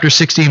Chapter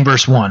 16,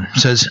 verse 1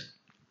 says,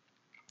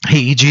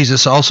 He,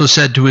 Jesus, also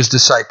said to his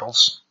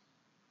disciples,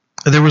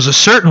 There was a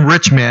certain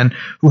rich man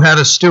who had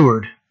a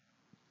steward,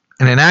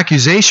 and an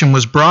accusation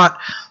was brought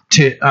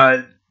to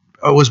him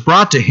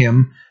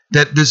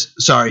that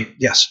this.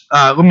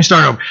 Let me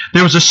start over.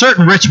 There was a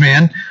certain rich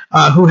man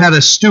who had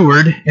a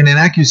steward, and an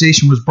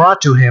accusation was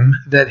brought to him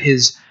that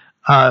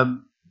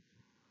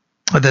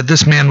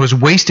this man was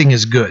wasting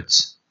his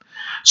goods.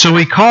 So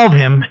he called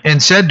him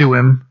and said to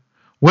him,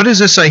 What is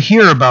this I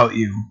hear about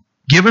you?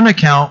 Give an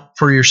account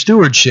for your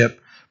stewardship,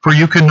 for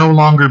you can no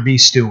longer be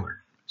steward.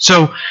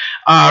 So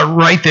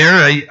right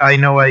there, I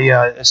know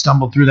I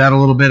stumbled through that a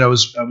little bit. I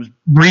was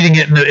reading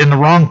it in the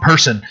wrong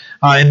person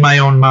in my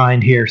own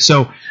mind here.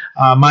 So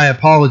my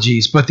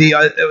apologies. But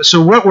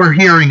so what we're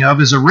hearing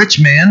of is a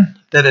rich man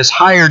that has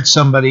hired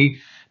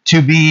somebody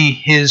to be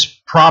his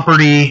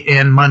property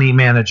and money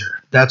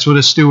manager. That's what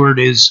a steward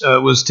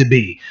was to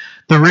be.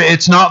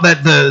 It's not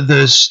that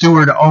the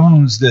steward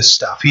owns this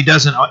stuff. He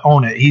doesn't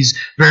own it. He's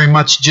very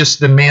much just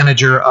the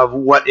manager of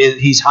what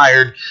he's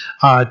hired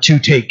to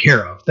take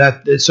care of.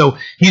 So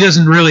he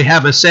doesn't really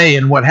have a say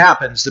in what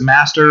happens. The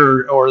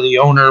master or the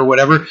owner or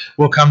whatever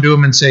will come to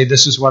him and say,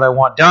 this is what I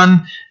want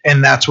done,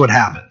 and that's what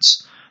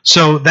happens.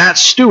 So that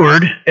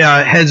steward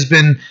has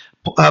been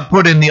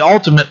put in the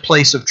ultimate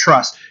place of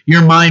trust.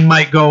 Your mind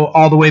might go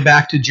all the way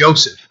back to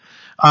Joseph.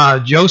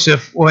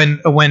 Joseph,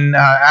 when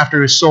after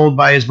he was sold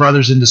by his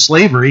brothers into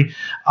slavery,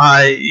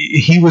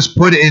 he was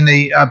put in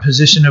a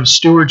position of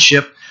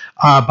stewardship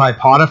by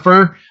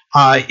Potiphar,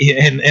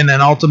 and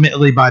then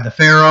ultimately by the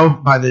Pharaoh,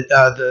 by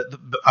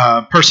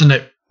the person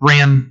that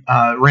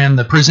ran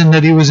the prison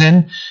that he was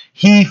in.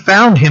 He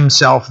found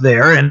himself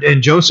there,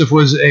 and Joseph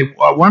was a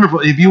wonderful.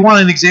 If you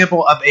want an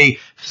example of a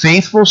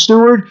faithful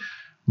steward,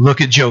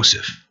 look at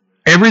Joseph.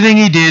 Everything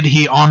he did,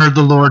 he honored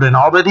the Lord in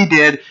all that he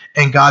did,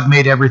 and God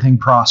made everything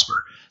prosper.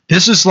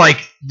 This is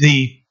like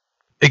the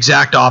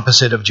exact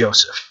opposite of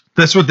Joseph.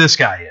 That's what this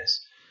guy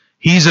is.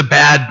 He's a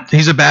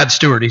bad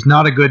steward. He's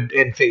not a good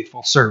and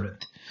faithful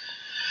servant.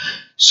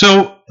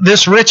 So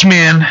this rich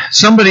man,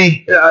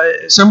 somebody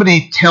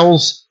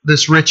tells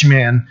this rich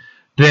man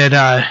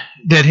that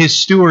his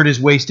steward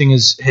is wasting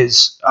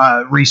his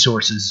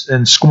resources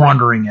and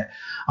squandering it,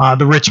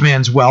 the rich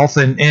man's wealth,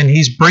 and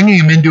he's bringing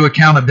him into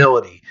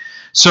accountability.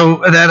 So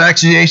that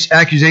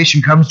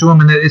accusation comes to him,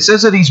 and it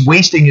says that he's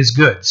wasting his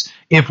goods.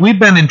 If we've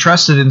been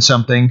entrusted in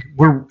something,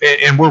 we're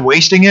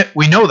wasting it,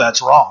 we know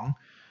that's wrong.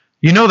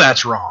 You know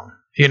that's wrong.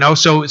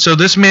 So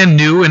this man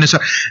knew, and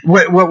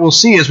what we'll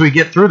see as we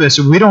get through this,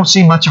 we don't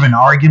see much of an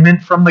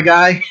argument from the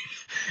guy.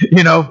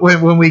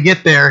 When we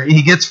get there,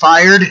 he gets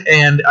fired,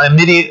 and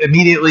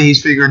immediately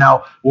he's figuring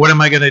out, what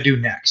am I going to do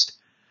next?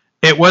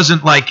 It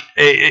wasn't like,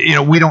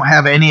 we don't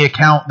have any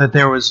account that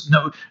there was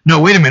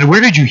no, wait a minute, where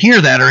did you hear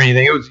that or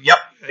anything? It was, yep,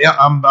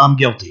 I'm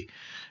guilty.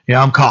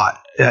 Yeah, I'm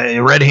caught.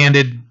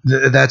 Red-handed,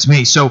 that's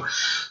me. So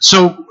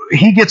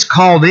he gets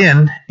called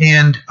in,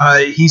 and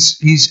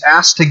he's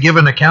asked to give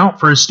an account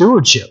for his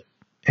stewardship.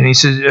 And he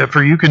says,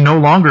 for you can no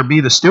longer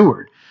be the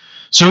steward.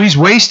 So he's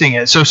wasting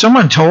it. So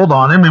someone told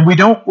on him, and we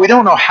don't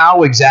know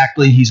how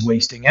exactly he's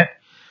wasting it.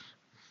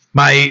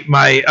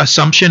 My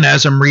assumption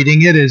as I'm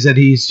reading it is that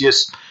he's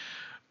just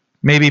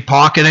maybe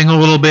pocketing a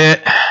little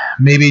bit,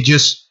 maybe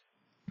just,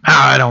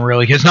 I don't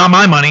really, it's not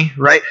my money,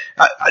 right?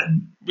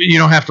 You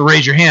don't have to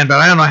raise your hand,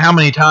 but I don't know how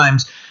many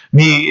times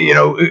me,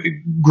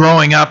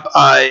 growing up,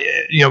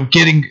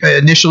 getting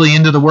initially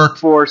into the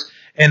workforce,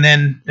 and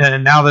then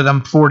now that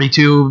I'm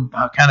 42,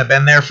 I've kind of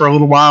been there for a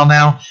little while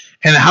now,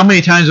 and how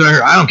many times have I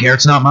heard, I don't care,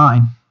 it's not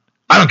mine.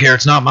 I don't care,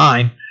 it's not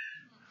mine.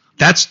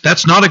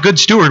 That's not a good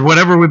steward,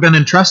 whatever we've been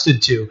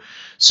entrusted to.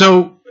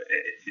 So,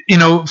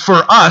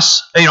 for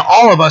us,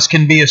 all of us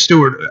can be a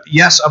steward,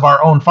 yes, of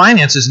our own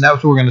finances, and that's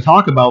what we're going to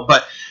talk about.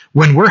 But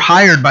when we're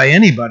hired by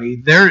anybody,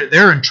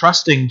 they're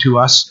entrusting to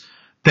us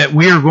that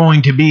we are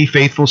going to be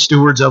faithful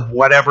stewards of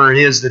whatever it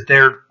is that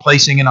they're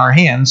placing in our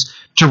hands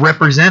to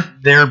represent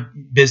their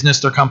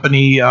business, their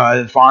company,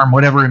 farm,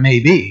 whatever it may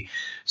be.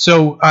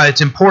 So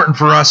it's important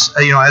for us,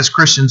 as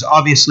Christians,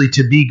 obviously,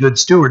 to be good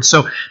stewards.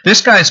 So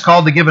this guy is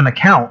called to give an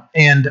account,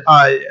 and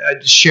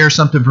share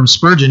something from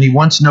Spurgeon. He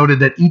once noted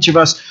that each of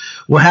us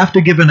will have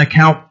to give an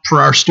account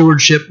for our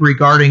stewardship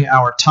regarding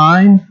our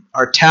time,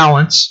 our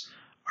talents,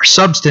 our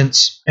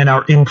substance, and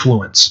our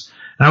influence.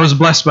 And I was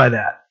blessed by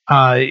that.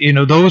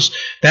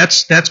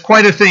 That's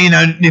quite a thing.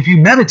 If you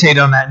meditate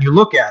on that and you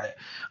look at it,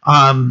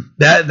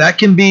 that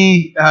can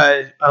be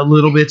a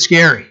little bit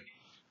scary.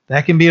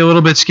 That can be a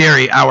little bit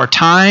scary. Our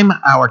time,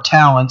 our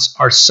talents,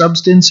 our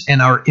substance,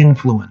 and our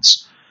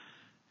influence.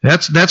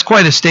 That's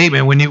quite a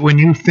statement when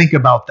you think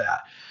about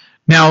that.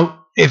 Now,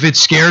 if it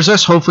scares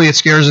us, hopefully it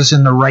scares us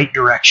in the right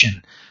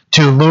direction.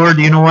 To, Lord,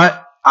 you know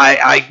what?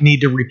 I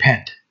need to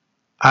repent.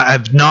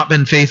 I've not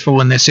been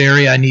faithful in this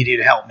area. I need you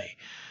to help me.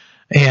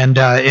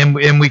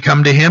 And we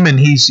come to him, and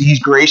he's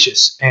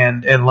gracious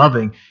and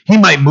loving. He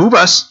might move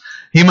us.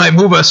 He might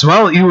move us.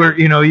 Well, you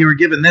were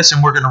given this,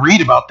 and we're going to read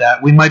about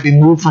that. We might be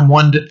moved from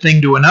one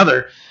thing to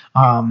another.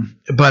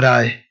 But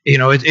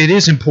it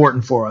is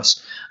important for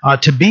us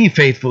to be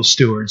faithful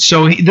stewards.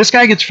 So this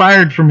guy gets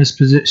fired from his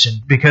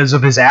position because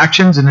of his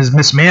actions and his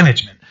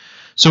mismanagement.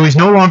 So he's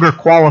no longer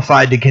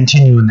qualified to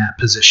continue in that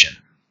position.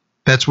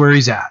 That's where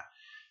he's at.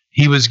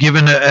 He was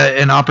given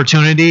an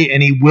opportunity,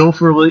 and he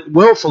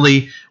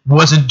willfully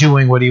wasn't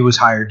doing what he was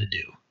hired to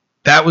do.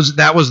 That was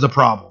the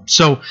problem.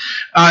 So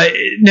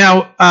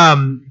now,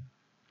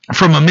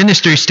 from a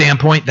ministry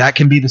standpoint, that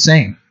can be the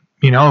same.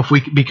 If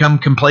we become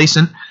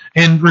complacent,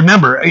 and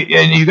remember,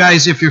 and you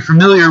guys, if you're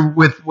familiar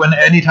with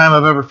anytime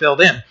I've ever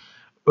filled in,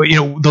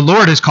 the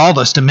Lord has called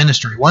us to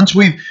ministry. Once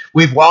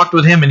we've walked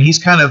with Him, and He's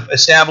kind of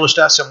established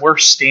us, and we're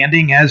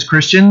standing as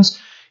Christians,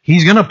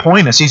 He's going to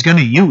point us. He's going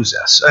to use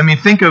us. I mean,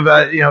 think of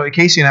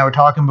Casey and I were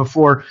talking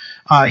before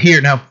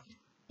here. Now,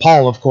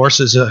 Paul, of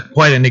course, is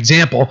quite an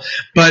example.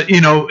 But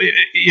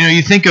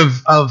you think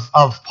of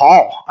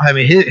Paul. I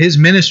mean, his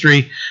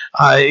ministry.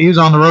 He was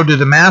on the road to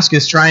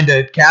Damascus trying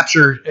to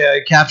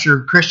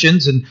capture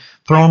Christians and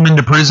throw them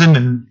into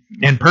prison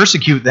and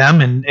persecute them.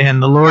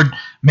 And the Lord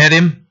met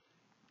him,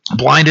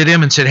 blinded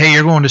him, and said, "Hey,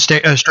 you're going to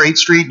Straight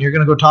Street, and you're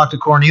going to go talk to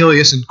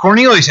Cornelius." And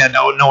Cornelius had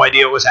no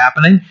idea what was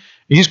happening.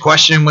 He's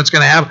questioning what's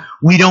going to happen.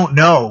 We don't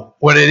know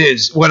what it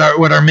is, what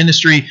our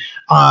ministry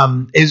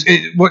is,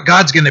 what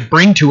God's going to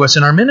bring to us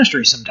in our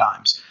ministry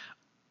sometimes.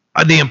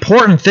 The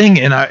important thing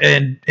in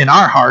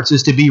our hearts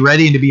is to be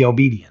ready and to be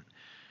obedient.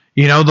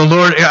 The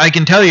Lord, I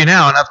can tell you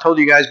now, and I've told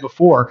you guys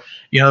before,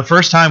 the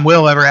first time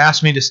Will ever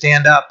asked me to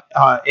stand up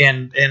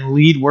and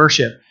lead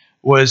worship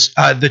was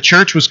the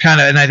church was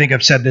kind of, and I think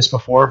I've said this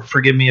before,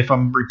 forgive me if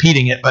I'm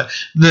repeating it, but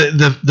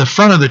the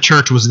front of the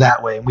church was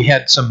that way. We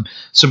had some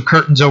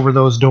curtains over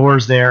those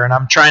doors there, and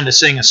I'm trying to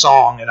sing a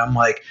song, and I'm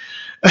like,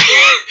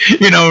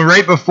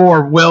 right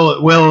before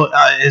Will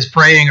is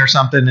praying or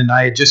something, and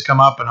I had just come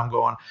up, and I'm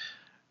going,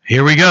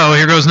 here we go.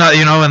 Here goes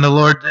nothing, and the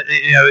Lord,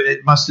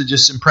 it must have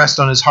just impressed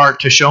on His heart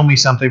to show me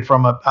something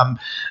from a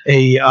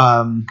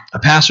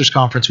pastor's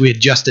conference we had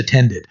just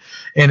attended,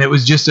 and it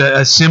was just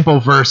a simple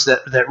verse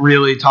that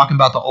really talking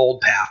about the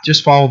old path.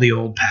 Just follow the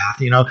old path.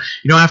 You don't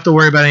have to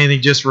worry about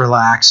anything. Just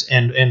relax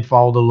and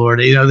follow the Lord.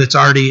 It's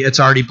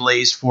already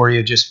blazed for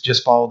you.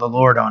 Just follow the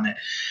Lord on it.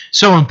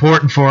 So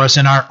important for us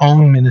in our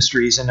own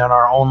ministries and in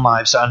our own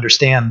lives to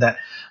understand that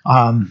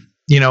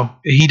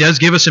He does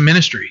give us a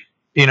ministry.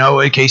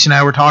 Casey and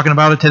I were talking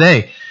about it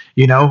today,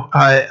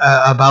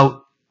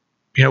 about,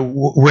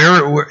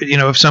 where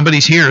if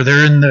somebody's here,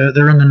 they're in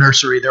the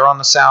nursery, they're on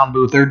the sound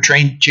booth, they're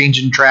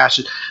changing trash,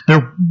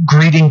 they're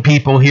greeting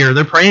people here,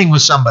 they're praying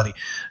with somebody.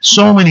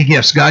 So many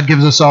gifts. God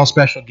gives us all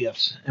special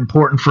gifts.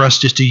 Important for us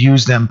just to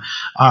use them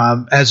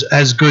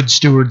as good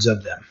stewards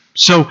of them.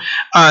 So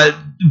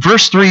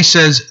verse 3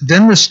 says,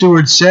 "Then the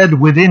steward said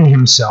within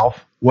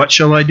himself, 'What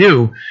shall I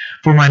do?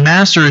 For my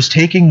master is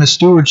taking the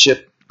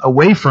stewardship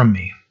away from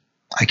me.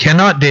 I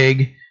cannot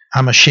dig.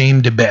 I'm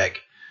ashamed to beg.'"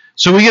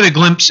 So we get a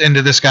glimpse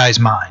into this guy's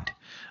mind.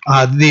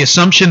 The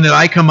assumption that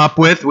I come up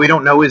with, we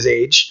don't know his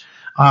age.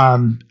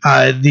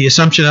 The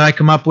assumption that I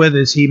come up with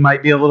is he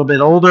might be a little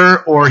bit older,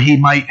 or he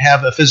might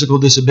have a physical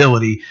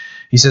disability.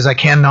 He says, "I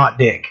cannot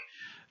dig."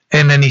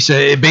 And then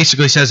it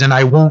basically says, "And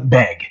I won't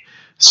beg."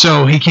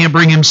 So he can't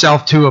bring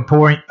himself to a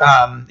point.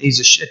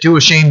 He's too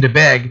ashamed to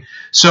beg.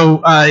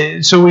 So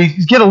we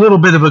get a little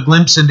bit of a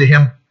glimpse into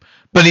him.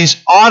 But he's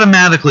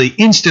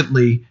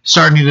instantly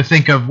starting to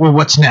think of, well,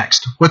 what's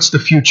next? What's the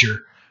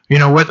future?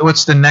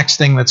 What's the next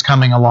thing that's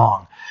coming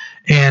along?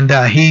 And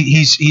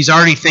he's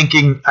already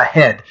thinking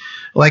ahead.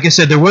 Like I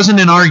said, there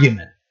wasn't an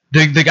argument.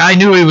 The guy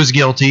knew he was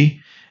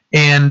guilty,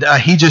 and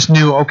he just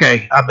knew,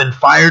 okay, I've been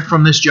fired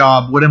from this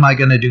job. What am I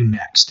going to do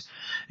next?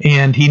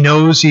 And he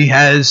knows he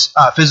has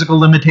physical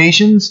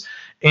limitations,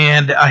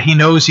 and he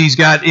knows he's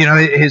got,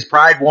 his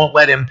pride won't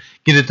let him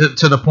get it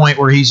to the point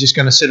where he's just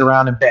going to sit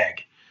around and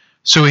beg.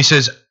 So he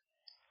says,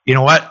 you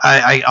know what,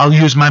 I'll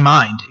use my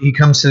mind. He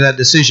comes to that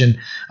decision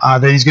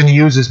that he's going to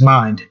use his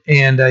mind.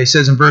 And he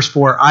says in verse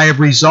 4, "I have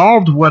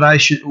resolved what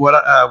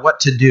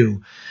to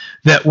do,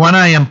 that when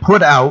I am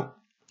put out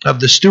of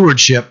the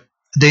stewardship,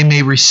 they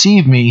may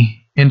receive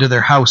me into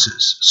their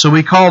houses." So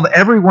he called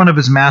every one of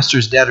his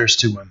master's debtors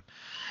to him,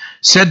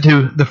 said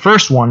to the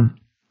first one,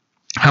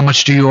 "How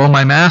much do you owe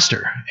my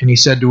master?" And he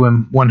said to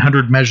him,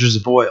 100 measures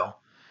of oil.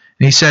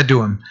 And he said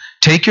to him,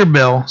 "Take your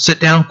bill, sit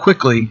down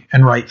quickly,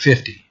 and write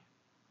 50.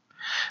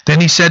 Then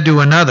he said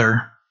to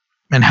another,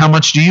 "And how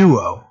much do you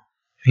owe?"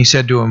 And he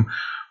said to him,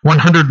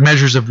 100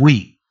 measures of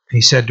wheat. And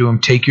he said to him,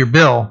 "Take your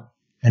bill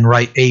and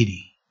write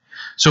 80.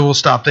 So we'll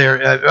stop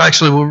there.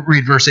 Actually, we'll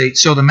read verse 8.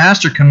 "So the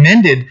master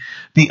commended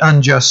the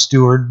unjust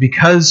steward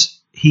because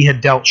he had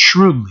dealt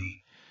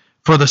shrewdly.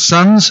 For the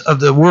sons of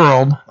this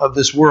world,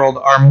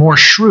 are more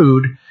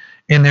shrewd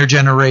in their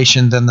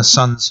generation than the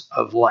sons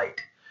of light."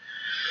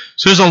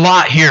 So there's a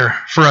lot here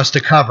for us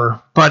to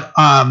cover, but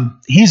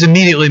he's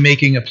immediately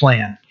making a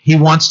plan. He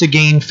wants to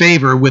gain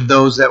favor with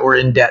those that were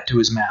in debt to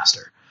his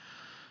master.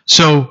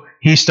 So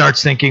he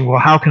starts thinking, well,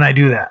 how can I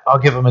do that? I'll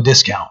give him a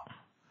discount.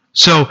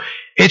 So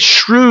it's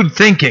shrewd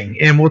thinking,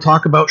 and we'll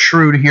talk about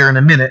shrewd here in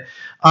a minute.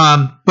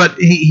 But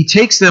he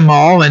takes them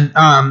all, and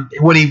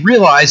what he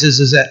realizes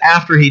is that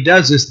after he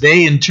does this,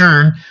 they in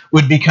turn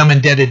would become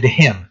indebted to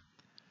him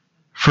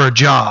for a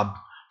job,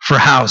 for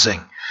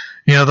housing,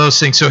 those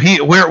things. So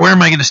where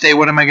am I going to stay?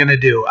 What am I going to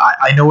do?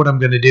 I know what I'm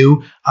going to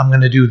do. I'm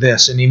going to do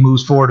this, and he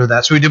moves forward with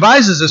that. So he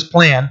devises this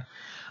plan.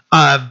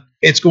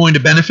 It's going to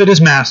benefit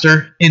his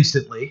master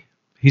instantly.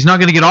 He's not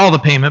going to get all the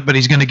payment, but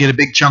he's going to get a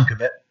big chunk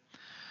of it.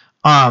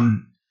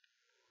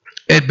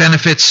 It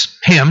benefits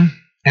him,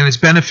 and it's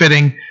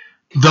benefiting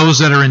those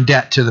that are in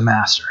debt to the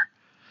master.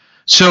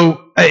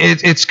 So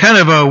it's kind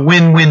of a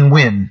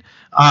win-win-win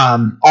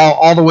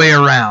all the way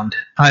around.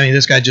 I mean,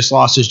 this guy just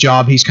lost his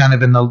job. He's kind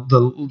of in the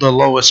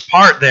lowest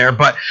part there.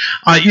 But,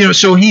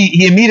 so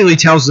he immediately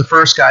tells the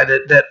first guy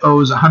that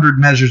owes 100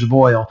 measures of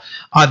oil.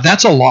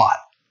 That's a lot.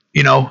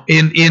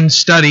 In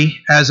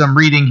study, as I'm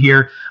reading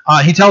here,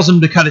 he tells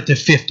him to cut it to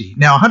 50.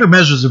 Now, 100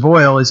 measures of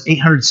oil is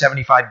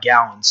 875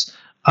 gallons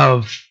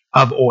of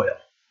oil.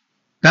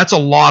 That's a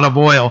lot of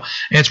oil,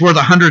 and it's worth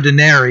 100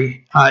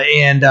 denarii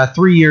and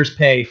 3 years'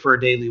 pay for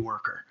a daily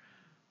worker.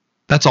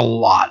 That's a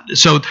lot.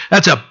 So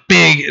that's a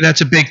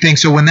big thing.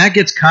 So when that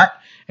gets cut,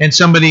 and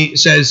somebody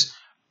says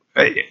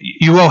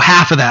you owe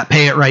half of that,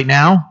 pay it right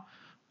now.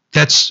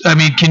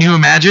 Can you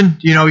imagine?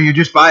 You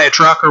just buy a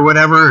truck or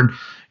whatever, and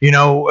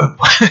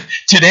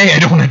today I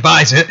don't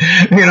advise it.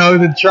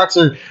 The trucks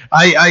are.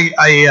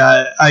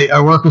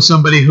 I work with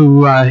somebody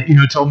who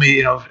told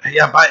me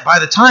by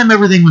the time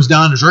everything was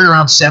done, it was right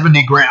around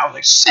 $70,000. I was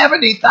like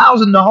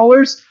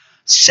 $70,000,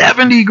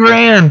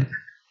 $70,000.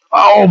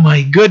 Oh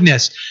my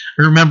goodness!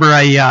 I remember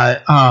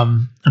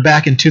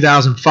back in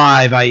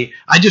 2005, I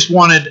just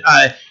wanted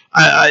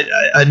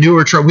a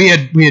newer truck. We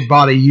had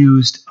bought a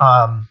used.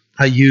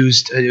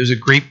 It was a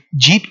great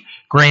Jeep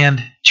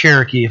Grand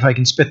Cherokee, if I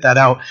can spit that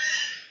out.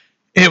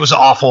 It was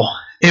awful.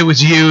 It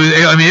was used.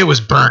 It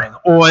was burning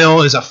oil.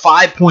 It was a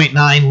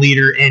 5.9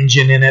 liter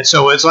engine in it,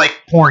 so it's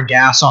like pouring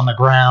gas on the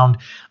ground.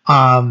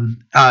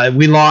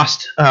 We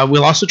lost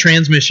the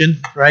transmission,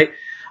 right?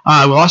 We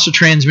lost the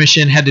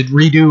transmission. Had to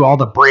redo all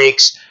the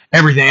brakes,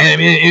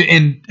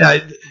 everything.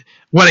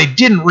 What I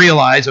didn't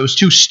realize, I was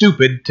too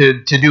stupid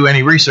to do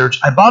any research.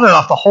 I bought it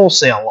off the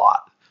wholesale lot.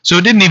 So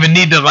it didn't even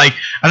need to, I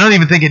don't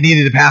even think it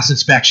needed to pass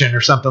inspection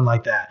or something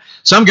like that.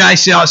 Some guy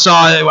saw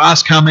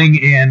us coming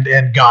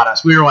and got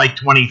us. We were like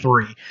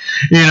 23,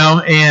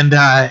 and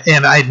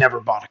I'd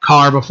never bought a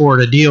car before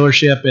at a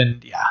dealership.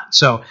 And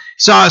so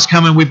saw us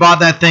coming. We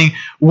bought that thing.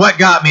 What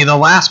got me, the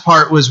last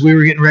part was we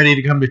were getting ready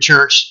to come to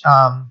church,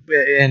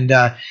 and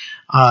the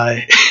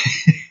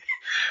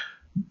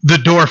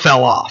door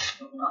fell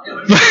off.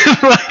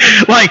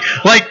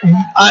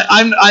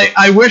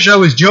 I wish I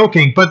was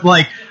joking, but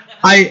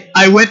it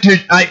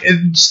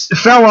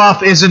fell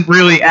off isn't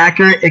really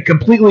accurate. It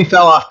completely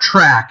fell off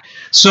track.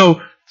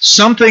 So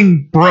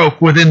something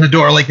broke within the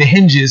door, like the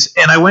hinges,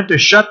 and I went to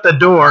shut the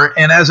door,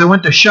 and as I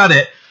went to shut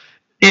it,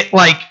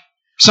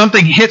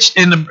 something hitched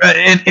and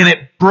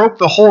it broke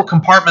the whole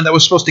compartment that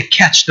was supposed to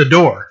catch the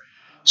door.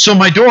 So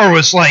my door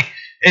was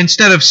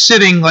instead of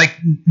sitting like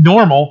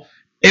normal,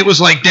 it was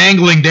like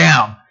dangling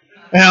down.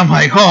 And I'm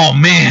like, oh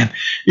man,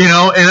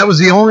 and that was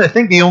the only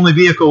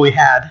vehicle we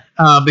had,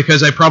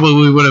 because I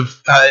probably would have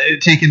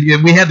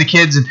we had the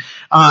kids, and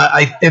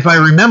if I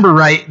remember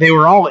right, they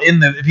were all in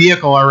the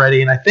vehicle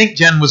already, and I think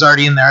Jen was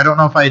already in there. I don't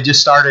know if I had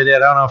just started it. I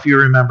don't know if you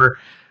remember.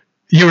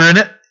 You were in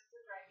it?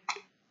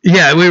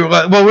 Yeah, we were.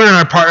 Well, we're in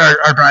our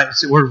drive.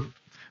 So we're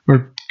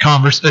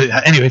conversing.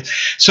 Anyways,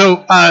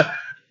 so I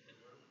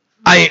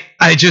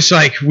just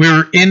we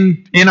were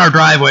in our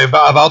driveway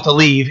about to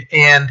leave,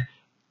 and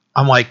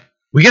I'm like,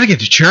 we got to get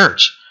to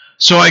church.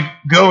 So I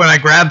go and I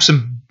grab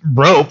some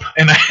rope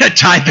and I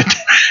tied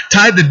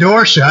the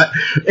door shut,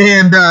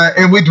 and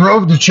we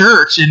drove to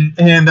church, and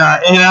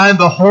I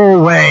the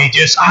whole way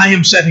I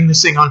am setting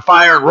this thing on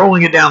fire,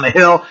 rolling it down the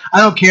hill.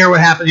 I don't care what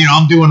happened.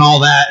 I'm doing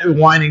all that,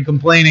 whining,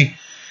 complaining.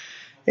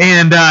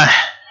 And I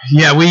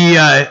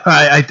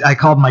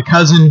called my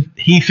cousin.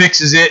 He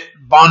fixes it,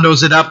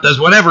 bondos it up, does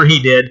whatever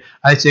he did.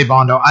 I say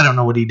bondo. I don't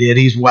know what he did.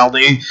 He's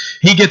welding.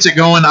 He gets it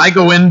going. I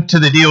go into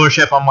the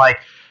dealership. I'm like,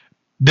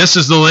 this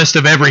is the list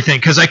of everything,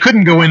 because I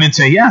couldn't go in and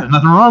say, yeah,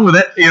 nothing wrong with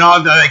it.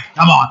 I'm like,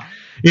 come on.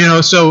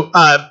 So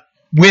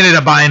we ended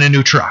up buying a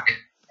new truck,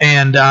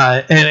 and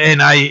I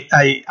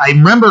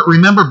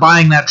remember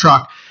buying that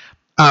truck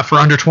for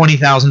under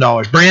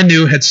 $20,000, brand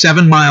new, had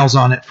 7 miles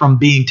on it from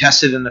being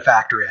tested in the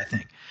factory, I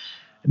think.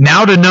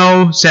 Now to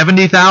know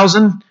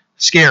 70,000,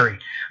 scary.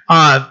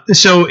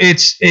 So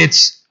it's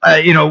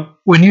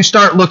when you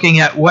start looking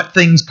at what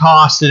things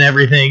cost and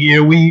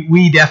everything,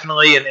 we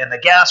definitely, and the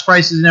gas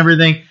prices and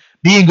everything,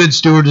 being good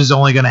stewards is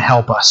only going to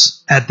help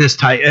us at this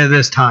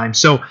time.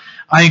 So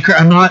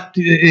I'm not,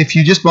 if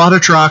you just bought a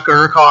truck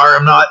or a car,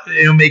 I'm not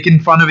making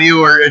fun of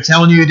you or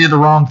telling you did the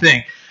wrong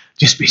thing.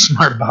 Just be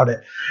smart about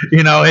it.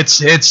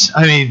 It's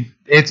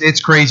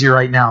crazy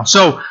right now.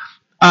 So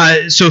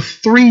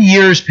 3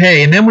 years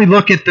pay, and then we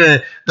look at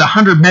the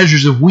 100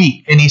 measures of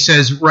wheat, and he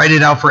says write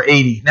it out for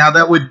 80. Now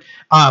that would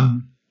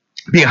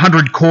be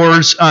 100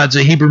 cores. It's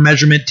a Hebrew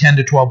measurement, 10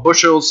 to 12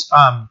 bushels.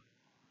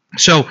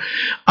 So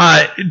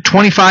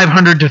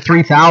 2,500 to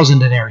 3,000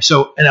 denarii.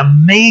 So an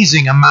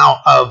amazing amount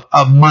of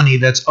money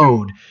that's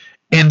owed.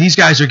 And these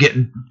guys are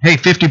getting, hey,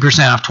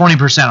 50% off,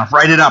 20% off,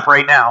 write it up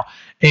right now.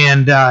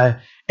 And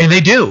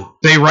they do.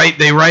 They write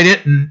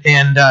it,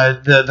 and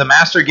the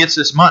master gets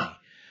this money.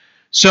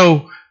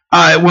 So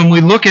when we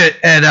look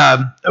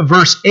at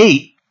verse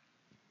 8,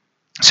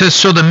 it says,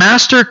 so the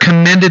master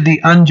commended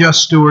the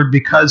unjust steward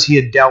because he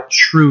had dealt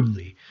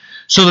shrewdly.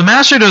 So the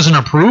master doesn't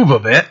approve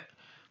of it.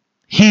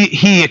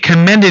 He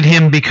commended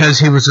him because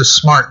he was a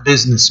smart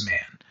businessman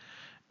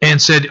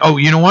and said, oh,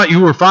 you know what? You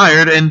were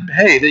fired, and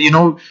hey, you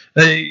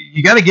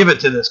got to give it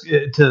to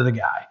the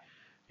guy.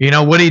 You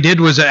know, what he did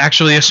was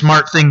actually a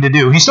smart thing to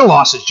do. He still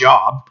lost his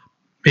job,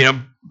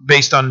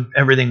 based on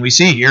everything we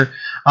see here.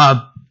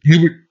 He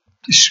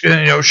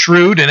was,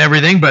 shrewd and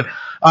everything, but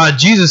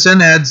Jesus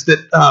then adds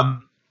that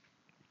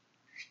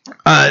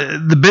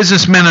the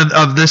businessmen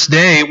of this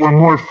day were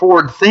more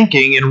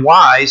forward-thinking and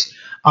wise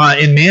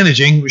in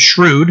managing,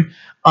 shrewd,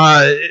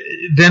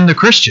 than the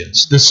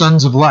Christians, the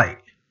sons of light.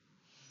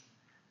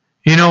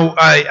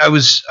 I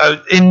was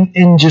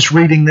in just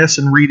reading this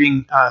and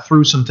reading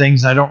through some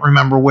things. I don't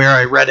remember where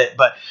I read it,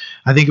 but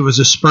I think it was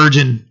a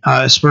Spurgeon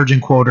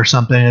quote or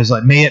something. It's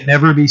like, may it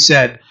never be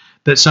said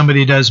that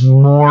somebody does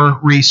more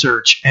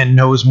research and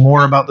knows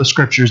more about the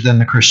scriptures than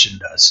the Christian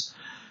does.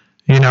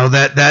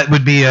 That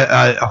would be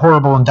a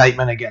horrible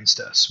indictment against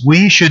us.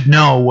 We should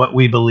know what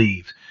we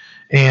believe.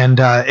 And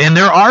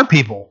there are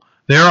people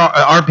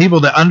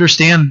that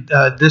understand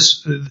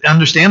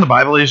understand the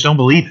Bible. They just don't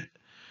believe it,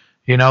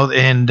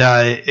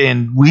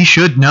 and we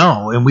should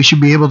know, and we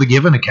should be able to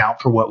give an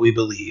account for what we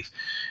believe.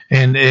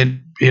 And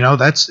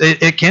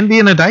it can be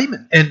an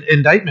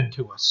indictment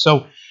to us.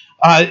 So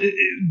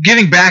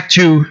getting back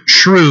to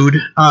shrewd,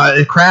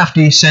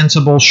 crafty,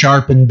 sensible,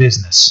 sharp in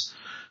business.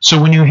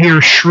 So when you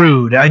hear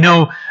shrewd, I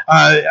know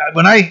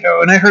when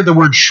I heard the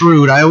word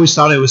shrewd, I always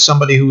thought it was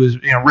somebody who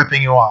was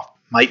ripping you off.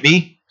 Might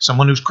be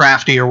someone who's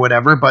crafty or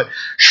whatever, but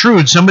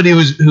shrewd, somebody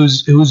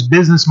who's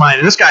business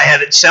minded. This guy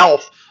had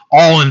itself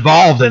all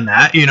involved in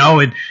that,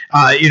 and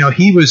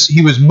he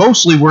was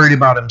mostly worried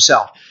about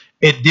himself.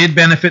 It did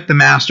benefit the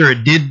master.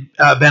 It did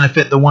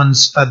benefit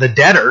the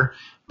debtor,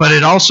 but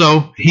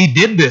he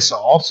did this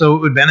all, so it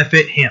would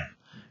benefit him.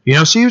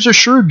 So he was a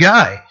shrewd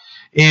guy,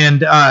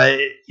 and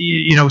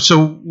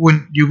so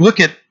when you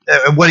look at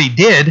what he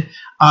did,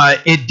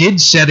 it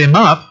did set him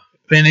up.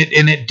 And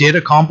it did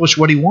accomplish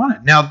what he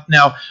wanted. Now,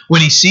 when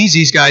he sees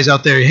these guys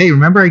out there, hey,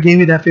 remember I gave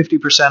you that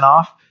 50%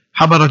 off?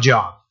 How about a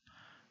job?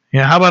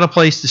 How about a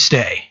place to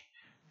stay?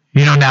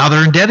 Now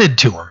they're indebted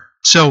to him.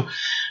 So,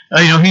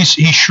 he's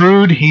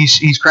shrewd,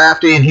 he's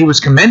crafty, and he was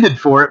commended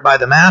for it by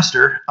the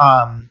master.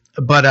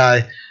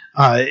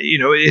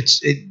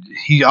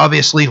 He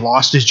obviously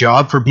lost his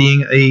job for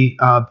being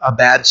a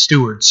bad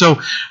steward.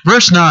 So,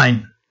 verse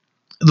 9,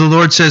 the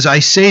Lord says, I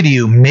say to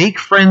you, make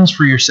friends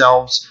for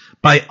yourselves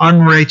by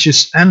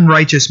unrighteous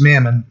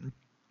mammon,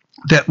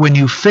 that when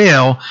you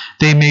fail,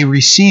 they may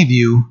receive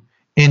you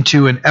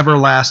into an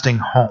everlasting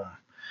home.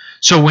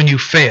 So when you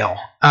fail,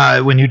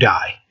 when you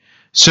die.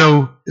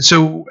 So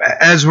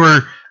as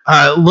we're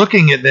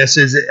looking at this,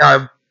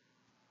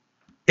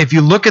 if you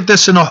look at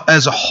this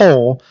as a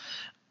whole,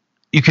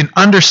 you can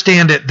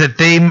understand it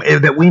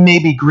that we may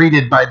be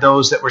greeted by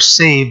those that were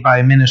saved by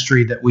a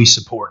ministry that we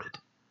supported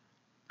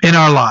in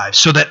our lives,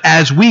 so that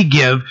as we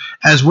give,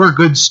 as we're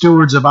good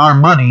stewards of our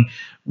money,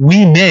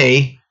 we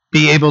may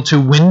be able to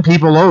win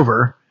people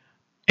over,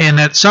 and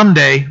that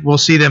someday we'll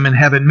see them in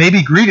heaven,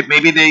 maybe greeted,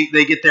 maybe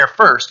they get there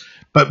first,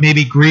 but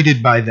maybe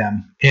greeted by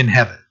them in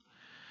heaven.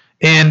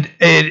 And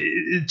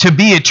to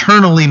be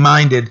eternally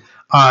minded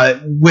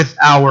with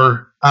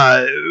our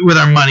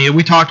money,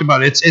 we talked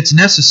about it. It's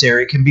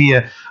necessary. It can be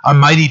a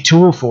mighty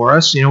tool for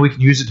us. We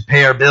can use it to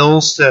pay our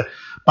bills, to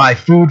buy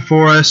food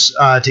for us,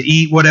 to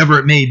eat, whatever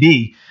it may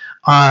be.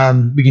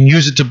 We can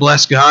use it to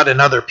bless God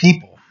and other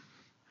people.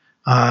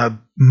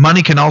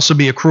 Money can also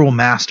be a cruel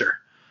master,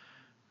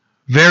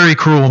 very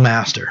cruel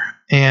master,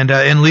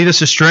 and lead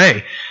us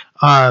astray.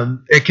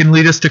 It can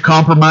lead us to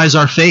compromise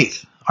our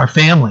faith, our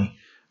family.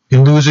 We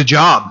can lose a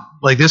job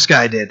like this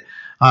guy did,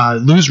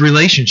 lose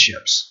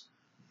relationships.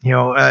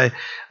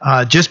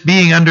 Just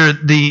being under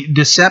the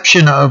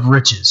deception of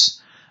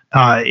riches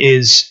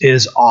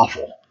is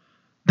awful.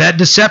 That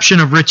deception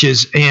of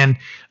riches, and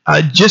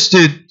just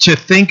to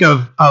think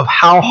of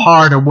how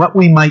hard or what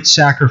we might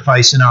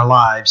sacrifice in our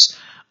lives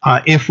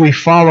if we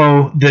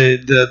follow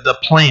the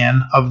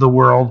plan of the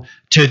world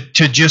to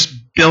just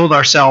build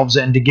ourselves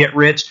and to get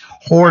rich,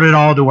 hoard it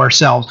all to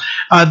ourselves.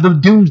 The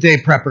doomsday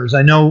preppers,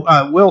 I know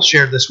Will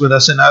shared this with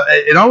us, and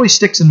it always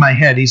sticks in my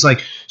head. He's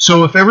like,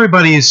 so if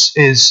everybody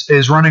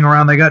is running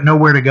around, they got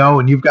nowhere to go,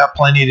 and you've got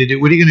plenty to do,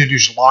 what are you going to do,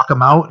 just lock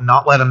them out and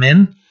not let them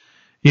in?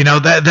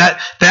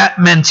 That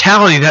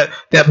mentality,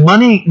 that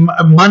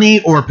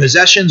money or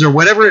possessions or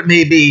whatever it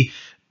may be,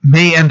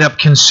 may end up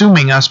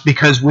consuming us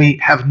because we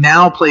have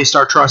now placed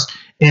our trust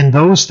in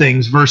those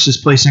things versus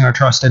placing our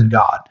trust in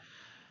God.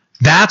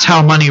 That's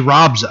how money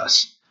robs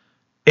us.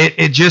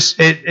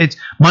 It's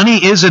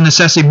money is a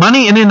necessity.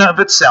 Money in and of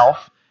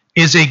itself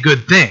is a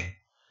good thing.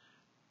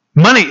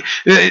 Money,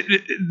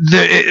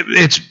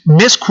 it's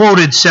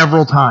misquoted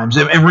several times.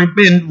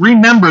 And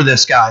remember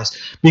this, guys,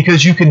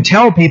 because you can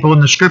tell people in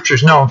the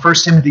scriptures. No, in 1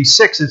 Timothy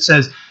 6, it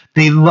says,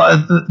 the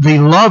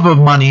love of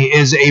money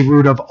is a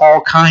root of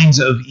all kinds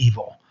of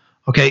evil.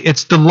 Okay,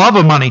 it's the love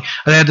of money.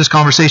 I had this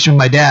conversation with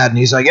my dad, and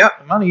he's like, "Yeah,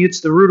 money,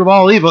 it's the root of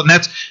all evil." And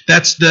that's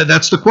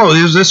the quote.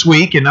 It was this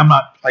week, and I'm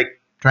not like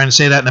trying to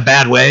say that in a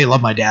bad way. I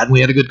love my dad.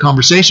 We had a good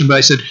conversation, but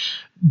I said,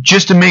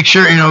 just to make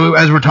sure,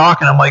 as we're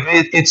talking, I'm like,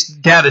 it's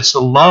Dad, it's the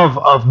love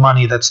of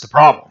money that's the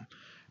problem.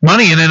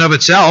 Money in and of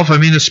itself, I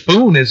mean, a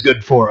spoon is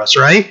good for us,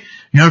 right?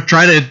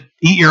 Try to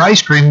eat your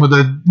ice cream with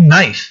a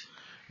knife.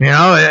 You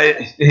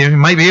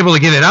might be able to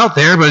get it out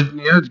there, but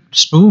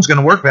spoon's going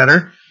to work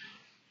better.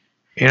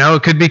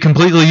 It could be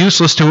completely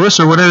useless to us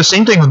or whatever.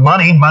 Same thing with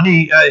money.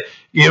 Money,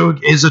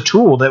 is a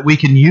tool that we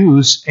can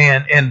use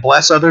and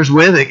bless others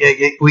with.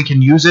 We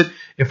can use it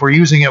if we're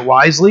using it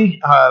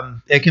wisely.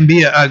 It can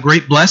be a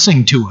great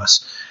blessing to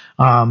us.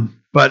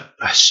 But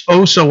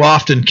so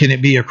often can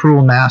it be a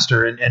cruel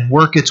master and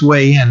work its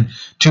way in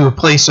to a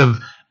place of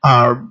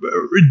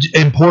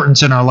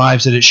importance in our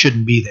lives that it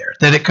shouldn't be there.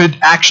 That it could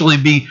actually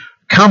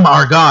become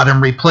our God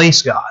and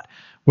replace God.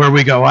 Where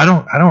we go, I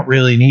don't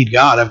really need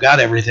God. I've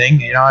got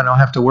everything. I don't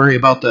have to worry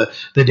about the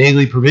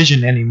daily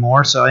provision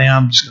anymore. So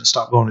I'm just going to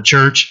stop going to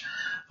church.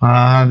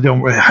 I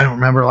don't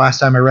remember the last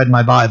time I read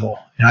my Bible.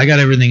 I got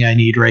everything I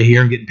need right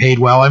here. I'm getting paid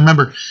well. I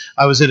remember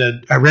I was at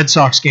a Red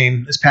Sox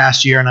game this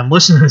past year, and I'm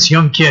listening to this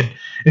young kid,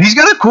 and he's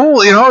got a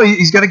cool,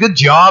 he's got a good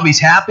job. He's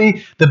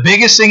happy. The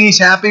biggest thing he's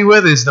happy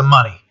with is the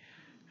money.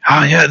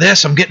 Oh yeah,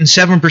 I'm getting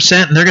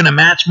 7%, and they're going to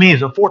match me.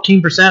 So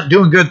 14%,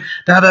 doing good.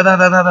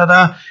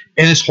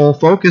 And his whole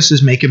focus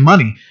is making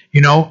money.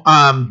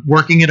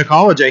 Working at a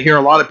college, I hear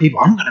a lot of people,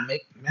 I'm going to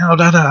make, I'm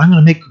going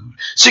to make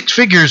 6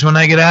 figures when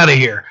I get out of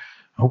here.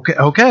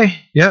 Okay,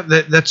 yeah,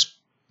 that's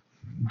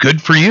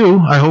good for you.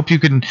 I hope you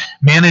can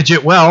manage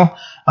it well.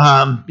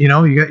 You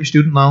got your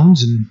student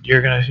loans, and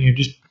you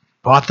just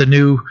bought the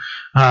new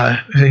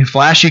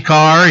flashy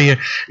car.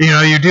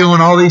 You're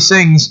doing all these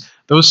things.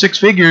 Those 6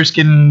 figures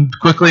can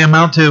quickly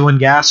amount to when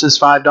gas is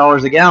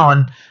 $5 a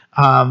gallon,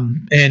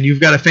 and you've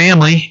got a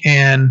family,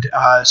 and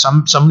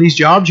some of these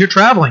jobs you're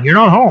traveling. You're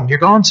not home. You're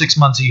gone 6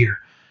 months a year.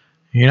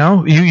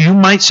 You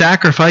might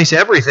sacrifice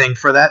everything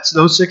for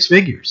those 6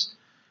 figures.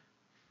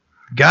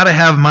 Got to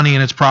have money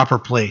in its proper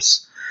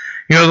place.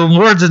 The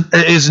Lord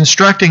is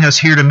instructing us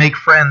here to make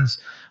friends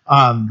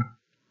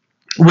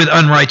with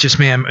unrighteous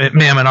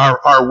mammon,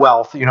 our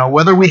wealth.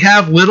 Whether we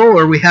have little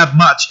or we have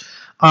much.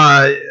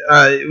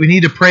 We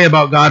need to pray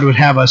about God would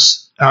have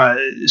us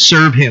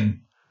serve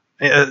Him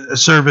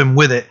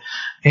with it,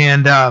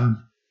 and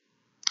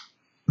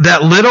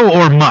that little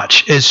or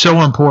much is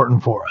so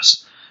important for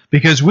us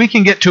because we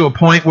can get to a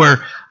point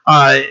where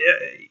let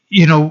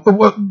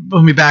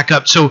me back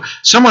up. So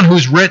someone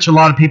who's rich, a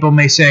lot of people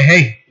may say,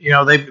 hey,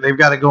 they've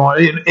got to go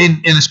on,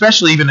 and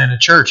especially even in a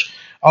church.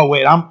 Oh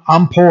wait,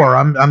 I'm poor.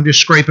 I'm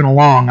just scraping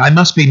along. I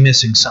must be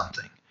missing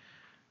something.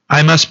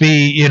 I must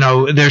be,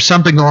 there's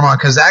something going on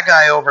because that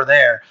guy over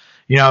there,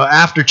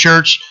 after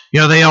church,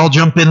 they all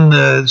jump in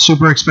the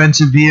super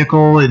expensive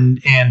vehicle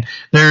and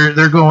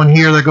they're going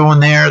here, they're going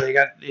there. They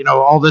got,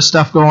 all this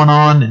stuff going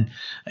on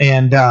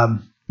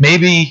and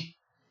maybe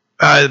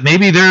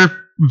they're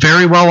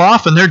very well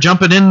off and they're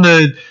jumping in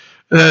the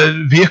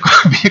vehicle.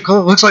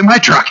 It looks like my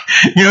truck.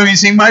 You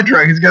see my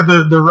truck. It's got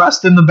the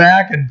rust in the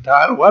back and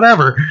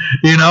whatever,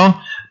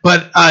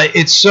 But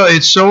it's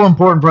so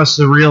important for us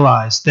to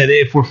realize that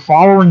if we're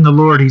following the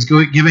Lord, He's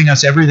giving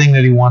us everything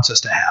that He wants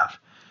us to have.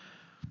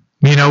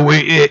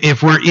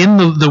 If we're in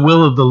the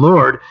will of the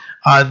Lord,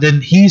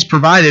 then He's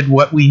provided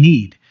what we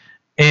need,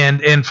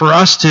 and for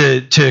us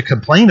to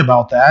complain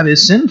about that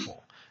is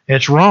sinful.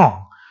 It's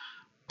wrong.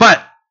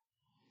 But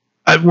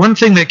one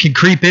thing that can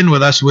creep in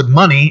with us with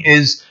money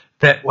is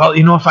that,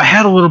 if I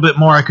had a little bit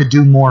more, I could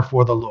do more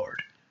for the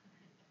Lord.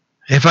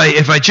 If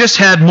I just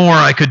had more,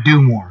 I could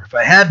do more. If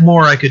I had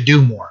more, I could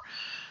do more.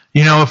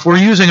 If we're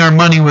using our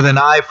money with an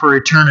eye for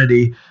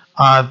eternity,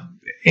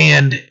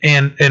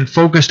 and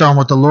focused on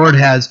what the Lord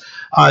has,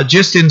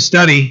 just in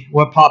study,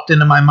 what popped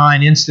into my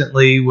mind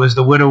instantly was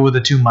the widow with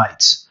the 2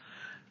 mites.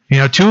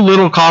 2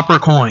 little copper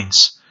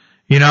coins.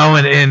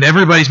 And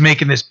everybody's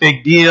making this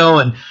big deal,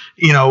 and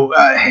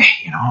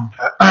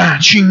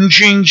ching,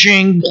 ching,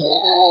 ching,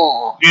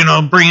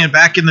 bring it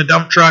back in the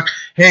dump truck.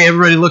 Hey,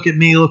 everybody, look at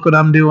me, look what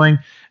I'm doing.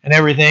 And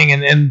everything,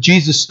 and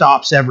Jesus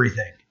stops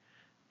everything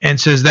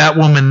and says that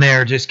woman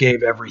there just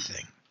gave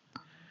everything.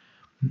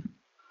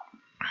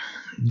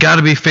 Got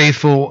to be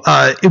faithful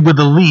with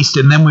the least,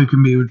 and then we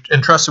can be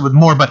entrusted with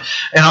more. And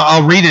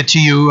I'll read it to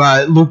you,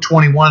 Luke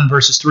 21,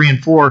 verses 3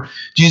 and 4.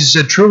 Jesus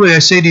said, "Truly I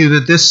say to you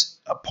that this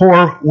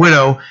poor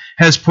widow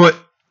has put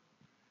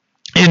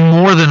in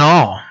more than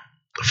all.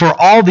 For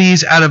all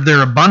these out of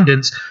their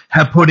abundance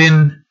have put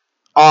in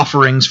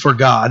offerings for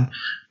God,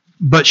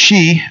 but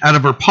she, out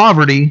of her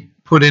poverty,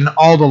 put in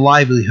all the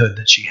livelihood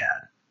that she had."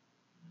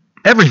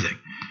 Everything.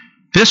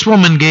 This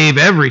woman gave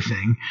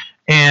everything,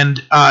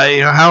 and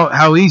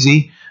how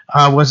easy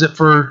was it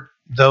for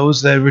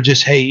those that were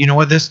just, hey, you know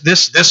what, this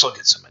will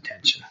get some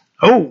attention.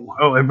 Oh,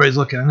 everybody's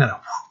looking. I'm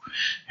gonna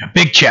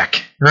big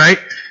check, right?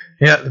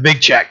 Yeah, the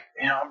big check.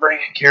 Bring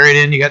it, carry it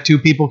in. You got two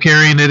people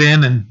carrying it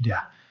in, and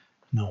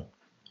no.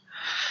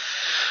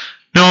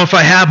 If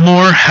I have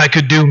more, I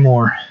could do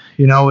more.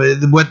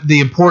 What the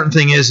important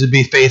thing is to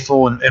be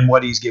faithful in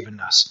what He's given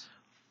us.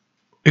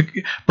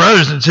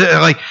 Brothers and sisters,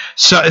 like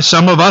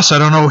some of us, I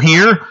don't know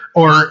here,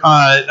 or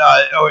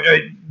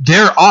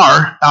there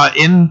are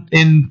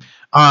in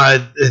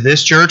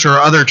this church or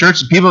other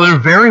churches, people that are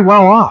very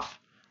well off,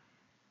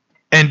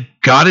 and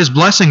God is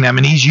blessing them,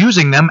 and He's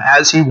using them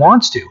as He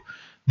wants to.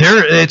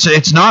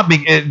 It's not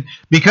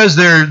because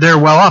they're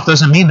well off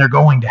doesn't mean they're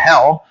going to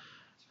hell.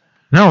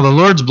 No, the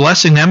Lord's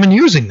blessing them and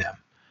using them,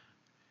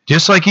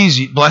 just like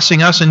He's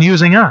blessing us and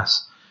using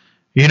us.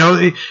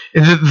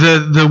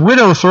 The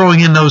widow throwing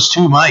in those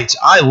 2 mites,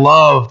 I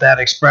love that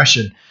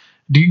expression.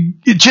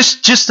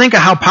 Just think of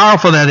how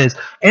powerful that is.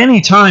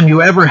 Anytime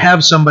you ever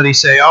have somebody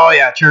say, oh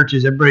yeah,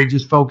 churches, everybody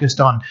just focused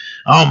on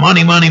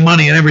money, money,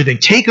 money and everything,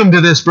 take them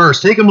to this verse,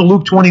 take them to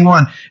Luke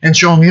 21 and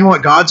show them, you know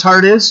what God's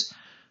heart is?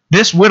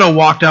 This widow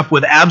walked up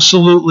with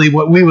absolutely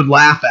what we would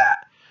laugh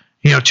at.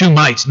 2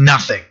 mites,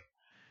 nothing.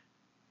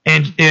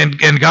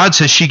 And God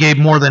says she gave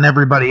more than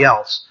everybody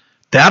else.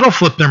 That'll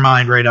flip their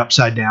mind right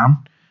upside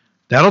down.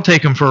 That'll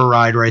take them for a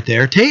ride right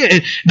there.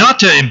 Not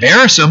to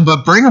embarrass them,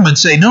 but bring them and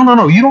say,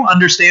 no, you don't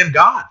understand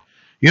God.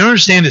 You don't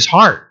understand His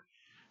heart.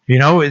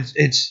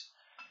 It's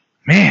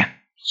man,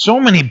 so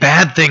many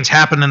bad things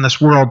happen in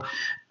this world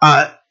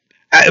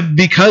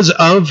because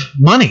of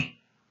money.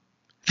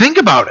 Think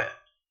about it.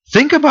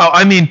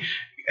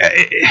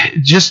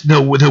 Just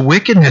the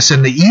wickedness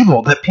and the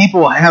evil that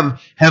people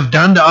have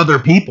done to other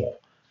people.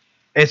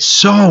 It's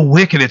so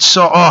wicked. It's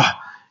so,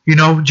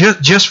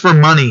 just for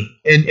money.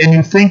 And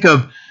you think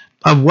of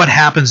what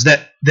happens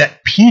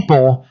that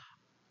people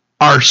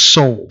are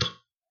sold.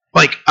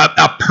 Like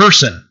a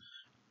person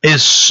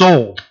is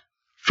sold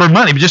for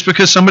money just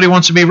because somebody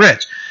wants to be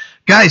rich.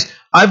 Guys,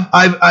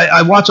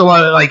 I watch a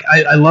lot of,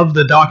 I love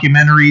the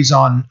documentaries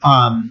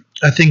on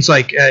things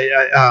like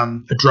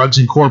Drugs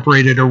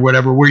Incorporated or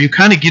whatever, where you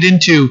kind of get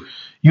into,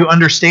 you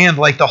understand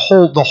like the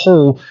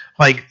whole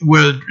like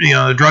where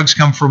the drugs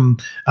come from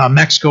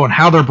Mexico and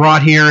how they're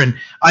brought here, and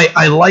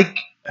I like,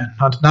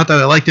 not that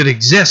I like that it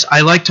exists,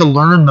 I like to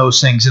learn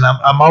those things, and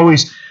I'm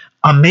always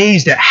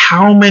amazed at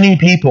how many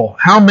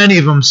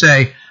of them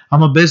say,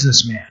 I'm a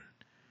businessman.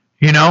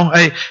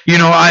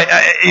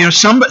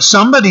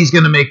 Somebody's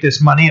going to make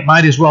this money. It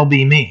might as well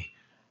be me.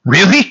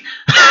 Really?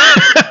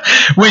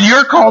 When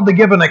you're called to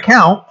give an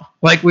account,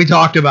 like we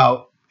talked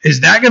about,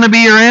 is that going to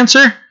be your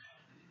answer?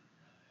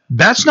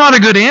 That's not a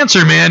good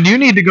answer, man. You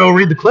need to go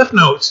read the Cliff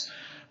Notes,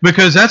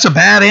 because that's a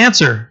bad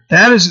answer.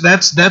 That's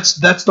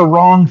the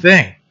wrong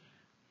thing.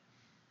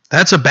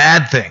 That's a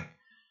bad thing.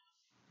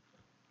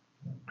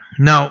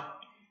 No.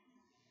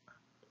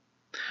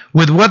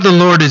 With what the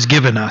Lord has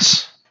given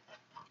us,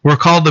 we're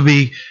called to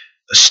be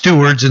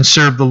stewards and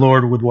serve the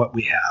Lord with what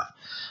we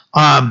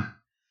have.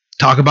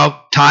 Talk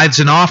about tithes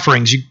and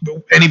offerings.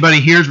 Anybody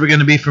here is going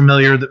to be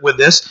familiar with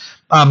this.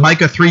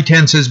 Micah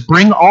 3:10 says,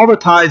 "Bring all the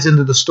tithes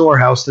into the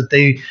storehouse, that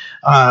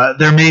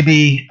there may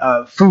be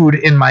food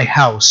in my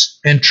house.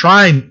 And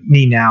try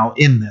me now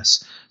in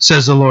this,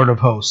 says the Lord of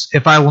hosts,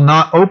 if I will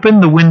not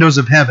open the windows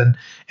of heaven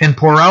and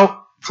pour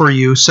out for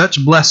you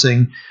such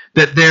blessing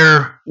that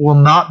there will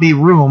not be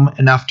room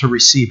enough to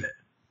receive it."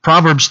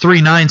 Proverbs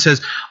 3:9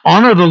 says,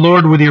 "Honor the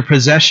Lord with your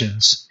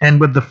possessions and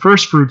with the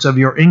firstfruits of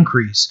your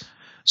increase,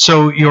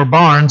 so your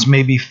barns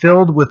may be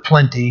filled with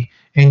plenty,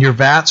 and your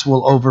vats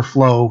will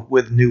overflow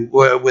with new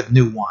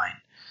wine."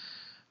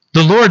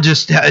 The Lord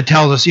just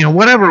tells us,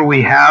 whatever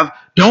we have,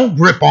 don't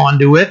grip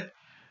onto it.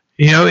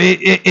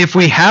 If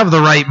we have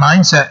the right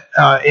mindset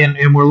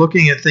and we're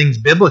looking at things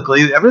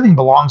biblically, everything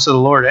belongs to the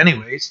Lord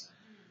anyways.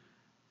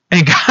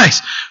 And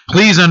guys,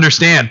 please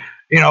understand,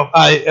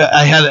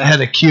 I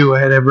had a queue. I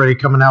had everybody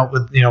coming out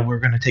with, we're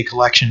going to take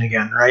collection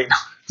again, right?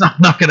 It's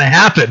not going to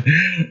happen.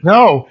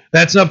 No,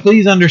 that's not.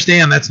 Please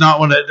understand, that's not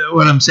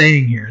what I'm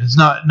saying here. It's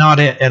not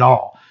it at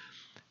all.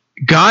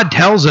 God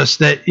tells us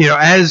that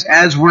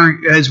as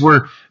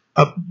we're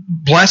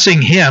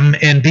blessing Him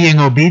and being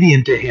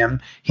obedient to Him,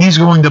 He's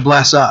going to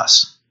bless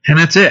us, and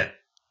that's it.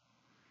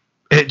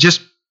 I'm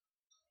just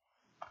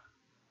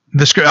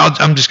going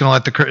to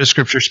let the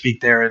scripture speak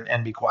there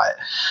and be quiet.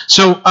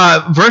 So,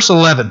 verse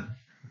 11.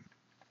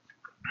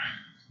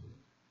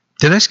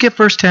 Did I skip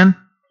verse 10?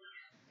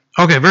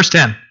 Okay, verse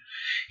 10.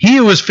 "He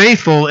who is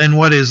faithful in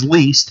what is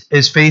least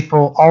is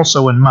faithful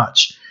also in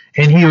much,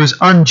 and he who is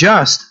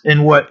unjust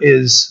in what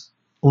is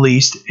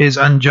least is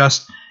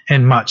unjust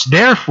in much.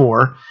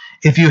 Therefore,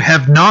 if you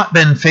have not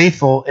been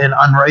faithful in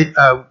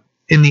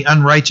the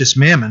unrighteous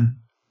mammon,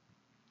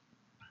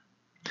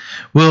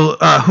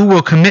 who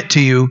will commit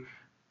to you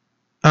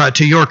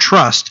to your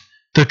trust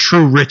the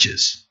true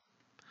riches?"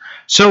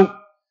 So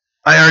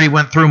I already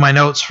went through my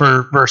notes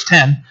for verse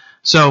 10.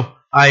 So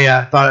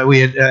I thought we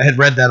had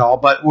read that all,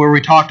 but where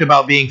we talked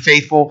about being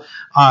faithful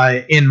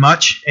in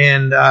much,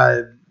 and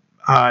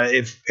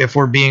if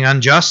we're being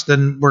unjust,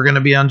 then we're going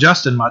to be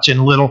unjust in much,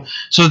 in little.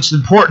 So it's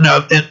important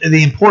of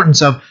the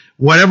importance of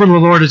whatever the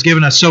Lord has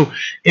given us. So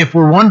if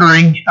we're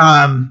wondering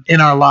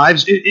in our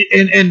lives,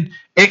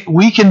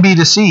 we can be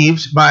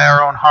deceived by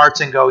our own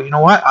hearts and go, you know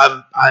what?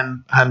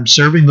 I'm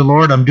serving the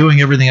Lord. I'm doing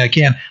everything I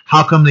can.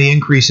 How come the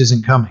increase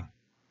isn't coming?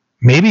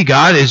 Maybe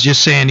God is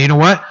just saying, you know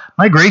what?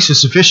 My grace is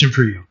sufficient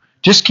for you.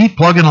 Just keep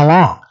plugging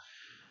along.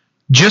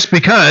 Just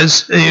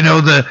because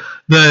the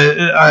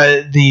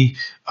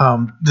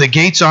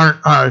gates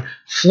aren't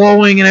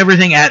flowing and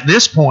everything at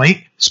this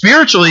point,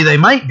 spiritually they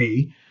might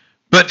be,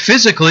 but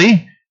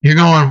physically you're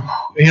going,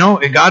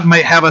 God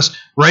might have us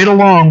right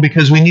along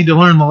because we need to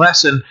learn the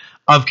lesson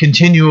of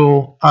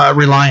continual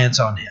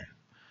reliance on Him.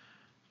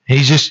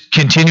 He's just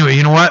continuing.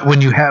 You know what?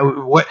 When you have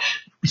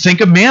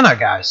think of manna,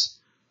 guys.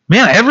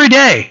 Manna every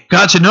day.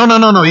 God said,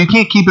 no. You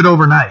can't keep it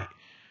overnight.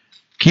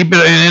 Keep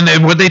it,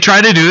 and what they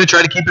try to do, they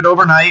try to keep it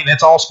overnight, and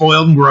it's all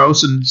spoiled and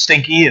gross and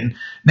stinky and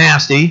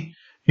nasty.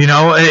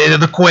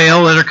 The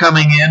quail that are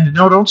coming in.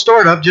 No, don't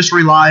store it up. Just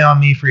rely on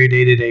me for your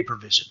day-to-day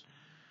provision.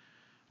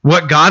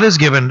 What God has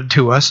given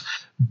to us,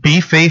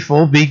 be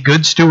faithful, be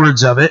good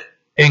stewards of it,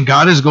 and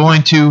God is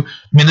going to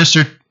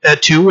minister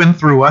to and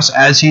through us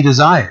as He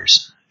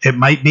desires. It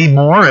might be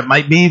more, it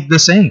might be the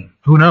same.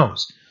 Who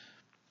knows?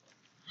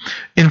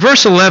 In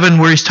verse 11,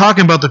 where he's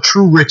talking about the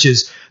true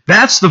riches,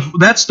 that's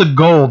the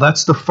goal,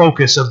 that's the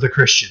focus of the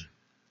Christian.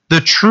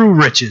 The true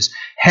riches,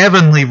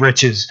 heavenly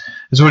riches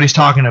is what he's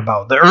talking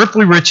about. The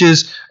earthly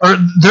riches,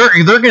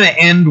 they're going to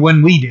end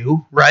when we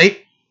do, right?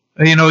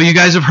 You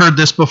guys have heard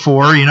this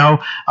before.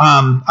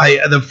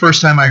 The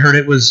first time I heard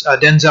it was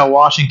Denzel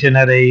Washington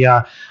at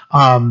a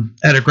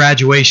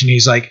graduation.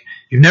 He's like,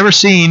 "You've never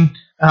seen,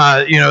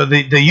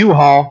 the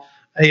U-Haul,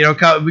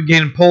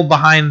 getting pulled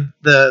behind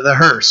the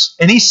hearse."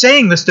 And he's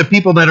saying this to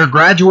people that are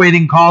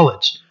graduating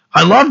college.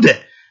 I loved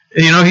it.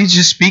 He's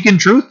just speaking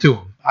truth to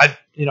them. I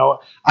know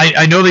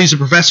that he's a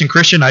professing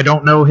Christian. I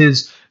don't know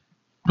his.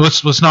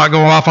 Let's not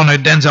go off on a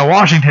Denzel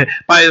Washington.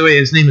 By the way,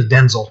 his name is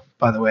Denzel.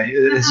 By the way,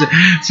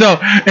 so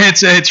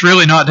it's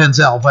really not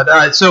Denzel, but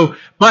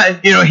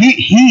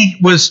he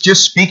was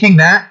just speaking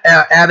that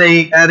at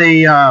a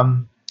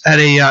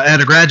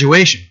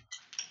graduation.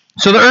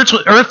 So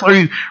the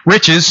earthly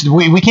riches,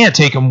 we can't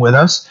take them with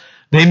us.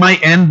 They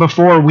might end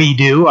before we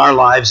do. Our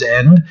lives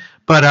end.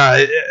 But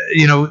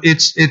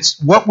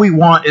it's what we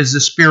want is the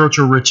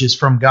spiritual riches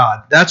from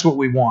God. That's what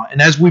we want.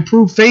 And as we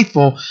prove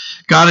faithful,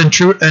 God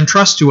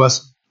entrusts to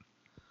us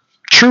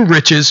true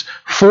riches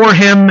for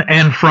Him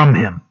and from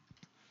Him.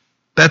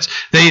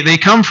 They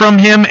come from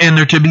Him and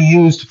they're to be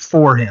used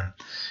for Him.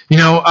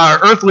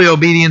 Our earthly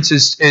obedience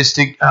is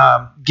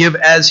to give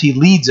as He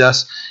leads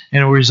us,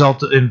 and it will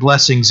result in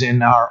blessings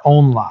in our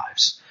own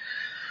lives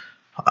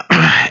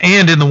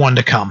and in the one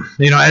to come.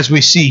 As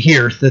we see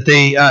here,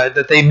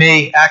 that they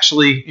may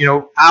actually,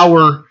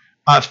 our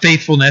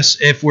faithfulness,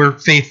 if we're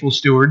faithful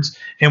stewards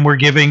and we're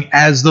giving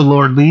as the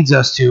Lord leads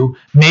us to,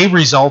 may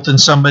result in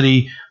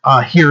somebody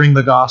hearing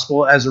the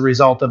gospel as a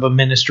result of a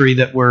ministry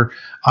that we're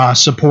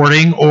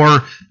supporting.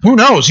 Or who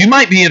knows, you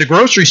might be at a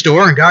grocery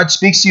store and God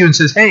speaks to you and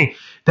says, "Hey,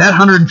 that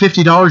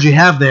 $150 you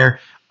have there,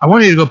 I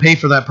want you to go pay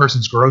for that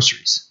person's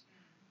groceries."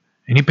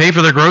 And you pay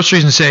for their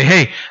groceries and say,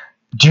 "Hey,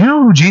 do you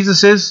know who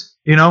Jesus is?"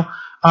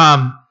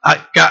 I'm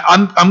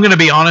going to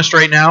be honest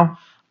right now.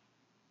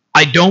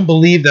 I don't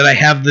believe that I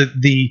have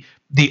the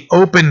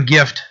open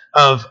gift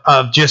of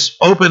just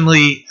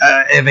openly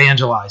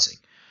evangelizing.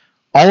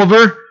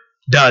 Oliver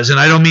does, and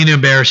I don't mean to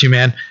embarrass you,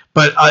 man,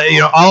 but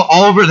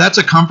Oliver, that's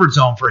a comfort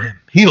zone for him.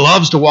 He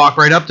loves to walk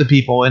right up to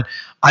people, and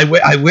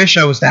I wish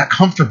I was that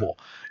comfortable.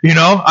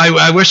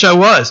 I wish I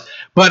was,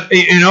 but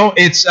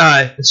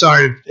it's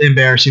sorry to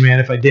embarrass you, man,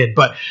 if I did,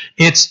 but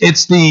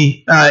it's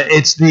the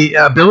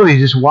ability to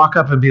just walk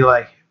up and be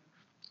like,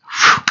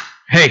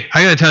 "Hey,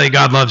 I got to tell you,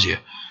 God loves you."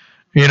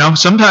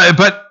 Sometimes,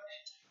 but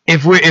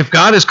if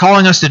God is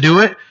calling us to do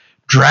it,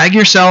 drag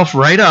yourself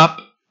right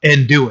up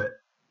and do it,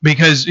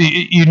 because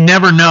you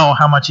never know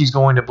how much He's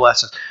going to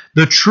bless us.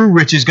 The true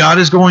riches, God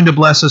is going to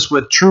bless us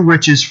with true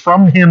riches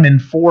from Him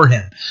and for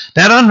Him.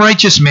 That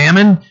unrighteous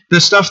mammon, the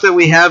stuff that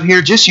we have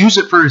here, just use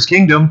it for His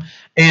kingdom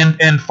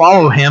and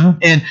follow Him.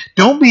 And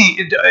don't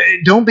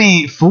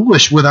be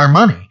foolish with our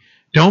money.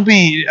 Don't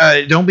be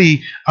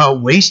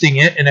wasting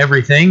it and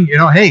everything.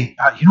 Hey,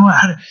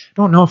 I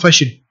don't know if I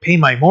should pay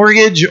my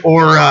mortgage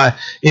or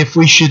if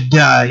we should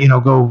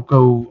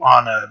go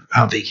on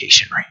a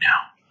vacation right now.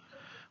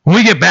 When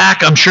we get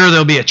back, I'm sure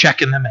there'll be a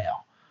check in the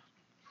mail.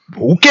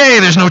 Okay,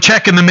 there's no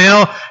check in the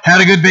mail.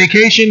 Had a good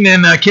vacation,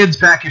 and kids,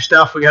 pack your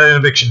stuff. We got an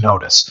eviction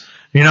notice.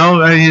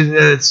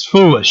 It's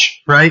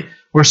foolish, right?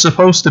 We're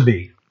supposed to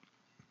be.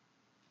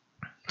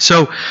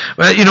 So,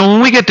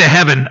 when we get to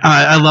heaven,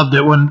 I loved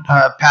it when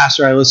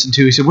pastor I listened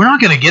to, he said, we're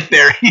not going to get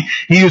there.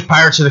 He used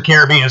Pirates of the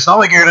Caribbean. It's not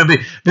like you're going to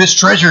be this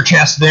treasure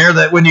chest there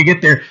that when you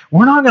get there,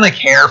 we're not going to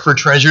care for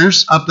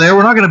treasures up there.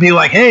 We're not going to be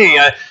like, hey,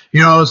 I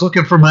was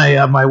looking for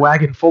my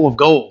wagon full of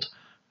gold.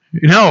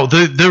 No,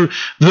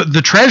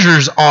 the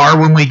treasures are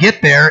when we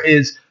get there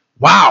is,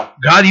 wow,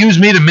 God used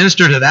me to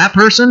minister to that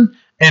person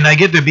and I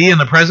get to be in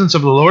the presence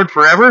of the Lord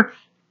forever.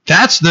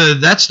 That's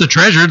the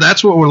treasure.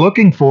 That's what we're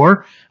looking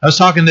for. I was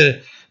talking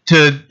to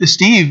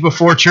Steve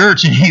before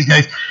church, and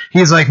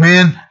he's like,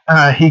 man,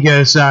 he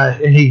goes,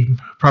 he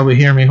probably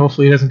hear me.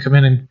 Hopefully he doesn't come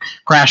in and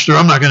crash through.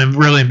 I'm not going to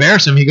really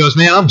embarrass him. He goes,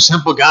 man, I'm a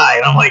simple guy.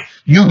 And I'm like,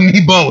 you and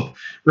me both,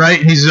 right?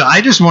 And he says, I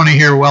just want to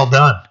hear well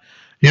done.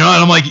 And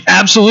I'm like,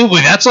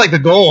 absolutely. That's like the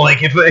goal. Like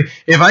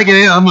if I get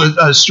in, I'm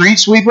a street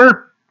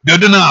sweeper,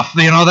 good enough.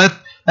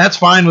 That's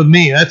fine with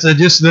me. That's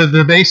just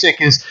the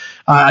basic is,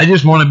 I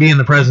just want to be in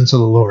the presence of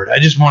the Lord. I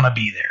just want to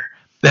be there.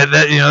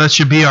 That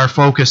should be our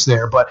focus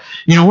there. But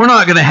we're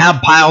not going to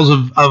have piles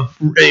of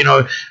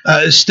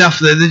stuff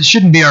that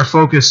shouldn't be our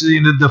focus.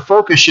 The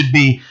focus should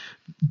be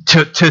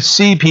to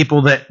see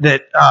people that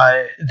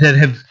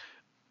have,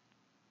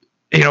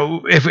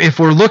 if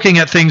we're looking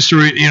at things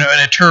through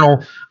an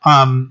eternal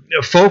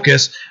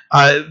focus,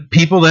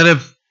 people that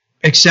have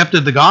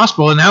accepted the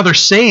gospel and now they're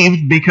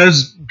saved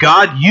because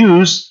God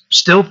used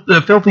still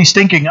the filthy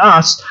stinking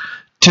us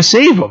to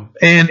save them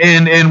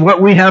and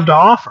what we have to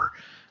offer.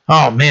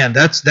 Oh man,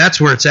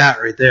 that's where it's at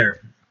right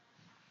there.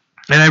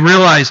 And I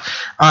realize,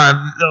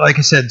 like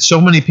I said, so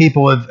many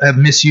people have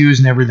misused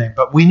and everything,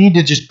 but we need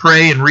to just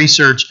pray and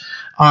research.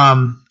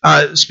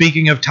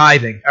 Speaking of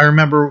tithing, I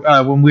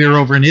remember when we were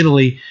over in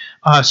Italy,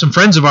 some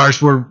friends of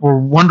ours were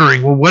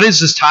wondering, well, what is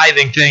this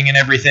tithing thing and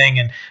everything?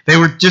 And they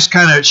were just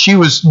she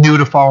was new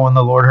to following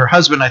the Lord. Her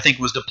husband, I think,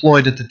 was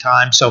deployed at the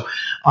time. So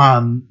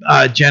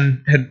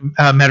Jen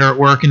had met her at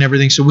work and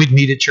everything. So we'd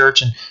meet at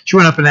church, and she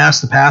went up and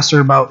asked the pastor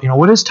about,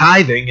 what is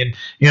tithing? And,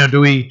 where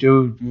do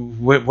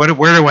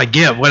I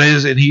give? What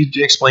is it? And he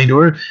explained to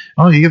her,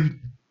 you give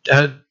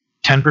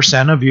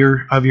 10% of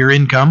your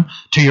income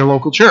to your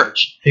local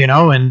church,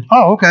 and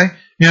okay.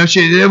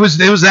 It was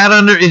that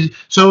under.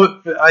 So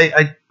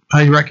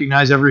I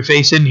recognize every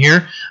face in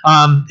here.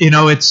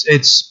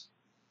 It's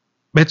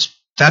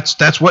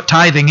that's what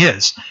tithing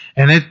is,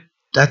 and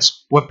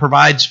that's what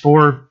provides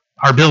for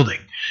our building,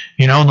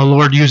 and the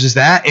Lord uses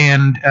that,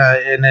 and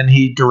then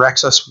He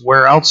directs us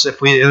where else, if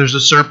there's a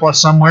surplus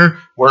somewhere,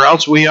 where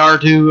else we are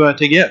to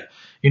give.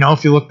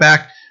 If you look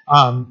back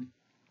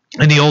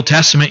in the Old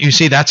Testament, you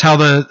see that's how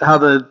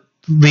the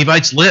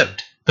Levites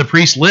lived, the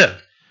priests lived.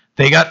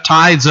 They got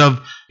tithes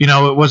of,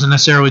 it wasn't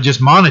necessarily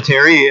just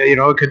monetary.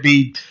 It could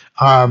be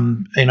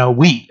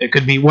wheat. It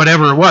could be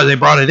whatever it was. They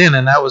brought it in,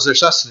 and that was their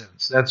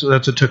sustenance. That's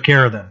what took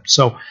care of them.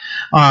 So,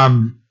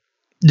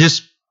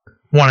 just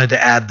wanted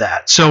to add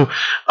that. So,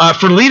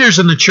 for leaders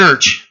in the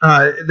church,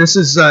 this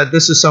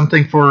is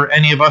something for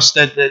any of us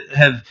that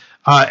have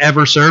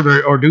ever served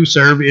or do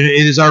serve. It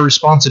is our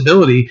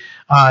responsibility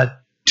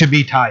to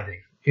be tithing.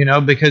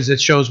 Because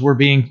it shows we're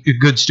being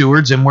good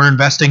stewards and we're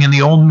investing in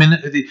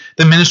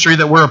the ministry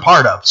that we're a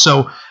part of.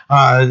 So,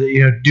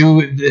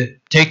 do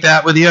take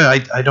that with you.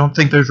 I don't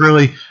think there's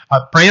really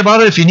pray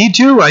about it if you need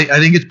to. I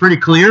think it's pretty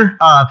clear.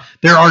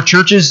 There are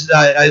churches.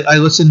 I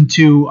listened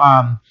to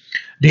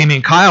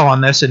Damian Kyle on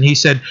this, and he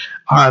said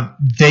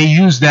they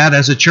use that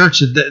as a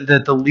church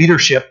that the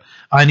leadership,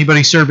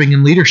 anybody serving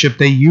in leadership,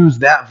 they use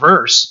that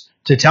verse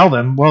to tell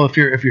them, well, if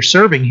you're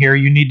serving here,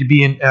 you need to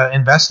be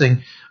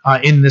investing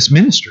in this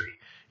ministry.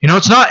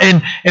 It's not,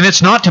 and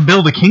it's not to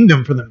build a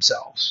kingdom for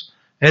themselves.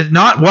 It's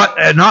not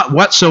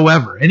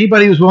whatsoever.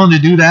 Anybody who's willing to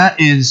do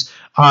that is,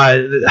 they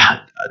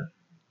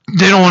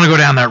don't want to go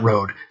down that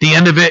road. The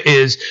end of it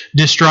is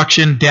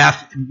destruction,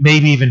 death,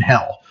 maybe even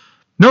hell.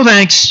 No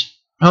thanks.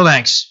 No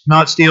thanks.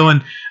 Not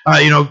stealing.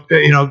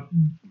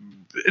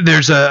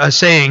 There's a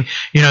saying.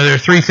 There are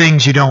three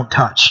things you don't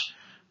touch: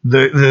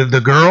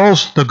 the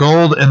girls, the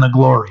gold, and the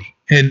glory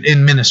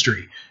in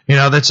ministry.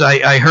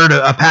 I heard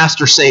a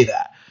pastor say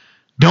that.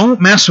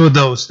 Don't mess with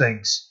those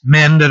things,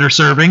 men that are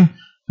serving.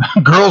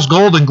 Girls,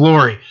 gold, and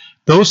glory.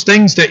 Those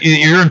things that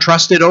you're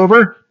entrusted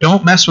over,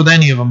 don't mess with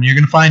any of them. You're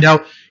going to find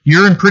out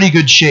you're in pretty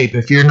good shape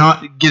if you're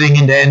not getting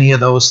into any of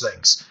those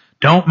things.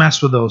 Don't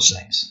mess with those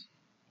things.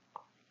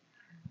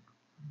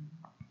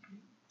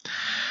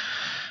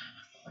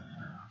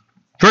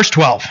 Verse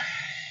 12.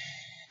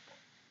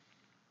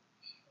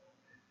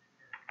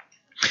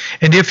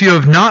 And if you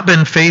have not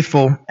been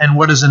faithful in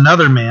what is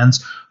another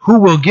man's, who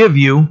will give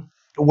you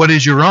what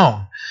is your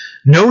own?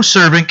 No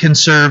servant can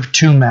serve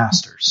two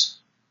masters.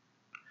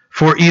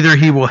 For either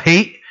he will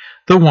hate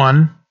the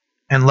one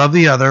and love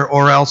the other,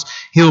 or else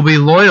he will be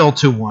loyal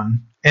to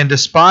one and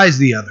despise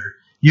the other.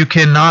 You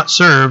cannot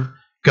serve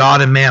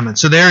God and mammon.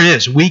 So there it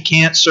is. We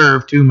can't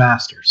serve two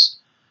masters.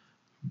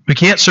 We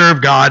can't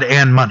serve God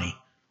and money.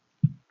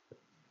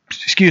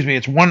 Excuse me,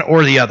 it's one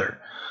or the other.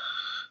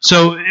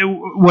 So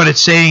what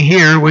it's saying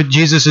here, what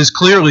Jesus is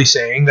clearly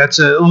saying, that's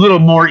a little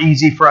more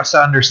easy for us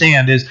to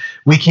understand, is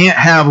we can't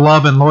have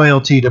love and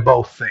loyalty to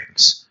both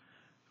things.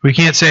 We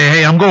can't say,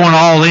 hey, I'm going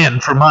all in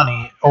for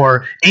money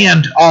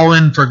and all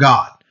in for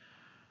God.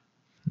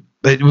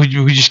 But we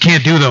just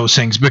can't do those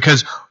things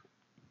because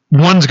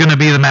one's going to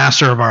be the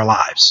master of our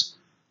lives.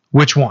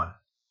 Which one?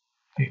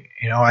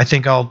 I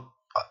think I'll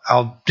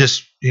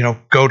just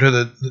go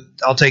to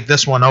I'll take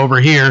this one over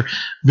here,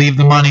 leave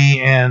the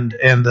money and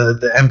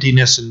the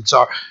emptiness and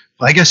sorrow.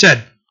 Like I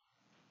said,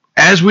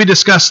 as we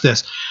discuss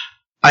this,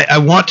 I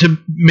want to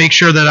make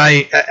sure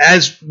that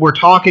as we're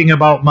talking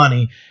about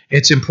money,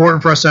 it's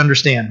important for us to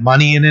understand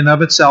money in and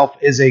of itself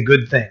is a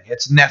good thing.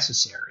 It's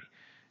necessary.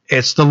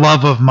 It's the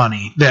love of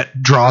money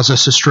that draws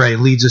us astray,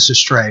 leads us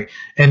astray,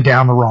 and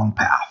down the wrong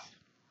path.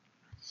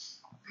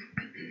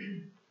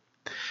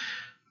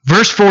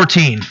 Verse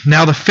 14,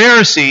 now the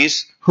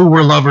Pharisees, who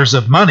were lovers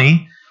of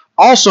money,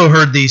 also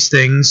heard these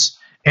things,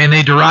 and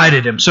they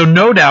derided him. So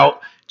no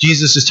doubt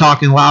Jesus is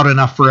talking loud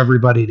enough for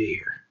everybody to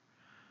hear.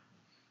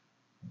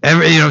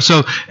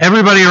 So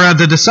everybody around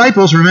the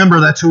disciples,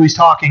 remember that's who he's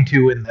talking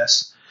to in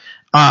this.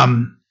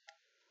 And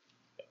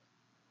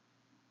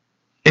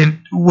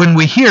when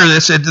we hear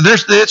this,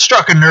 it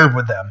struck a nerve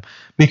with them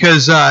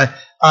because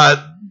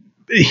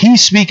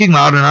he's speaking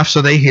loud enough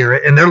so they hear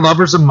it, and they're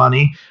lovers of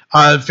money.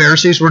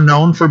 Pharisees were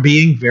known for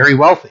being very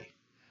wealthy.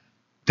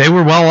 They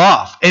were well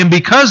off. And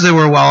because they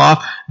were well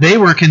off, they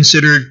were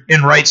considered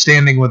in right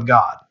standing with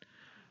God.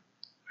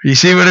 You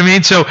see what I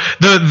mean? So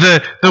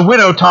the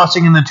widow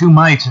tossing in the 2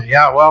 mites,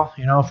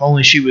 if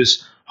only she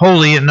was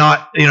holy and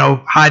not,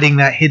 hiding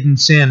that hidden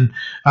sin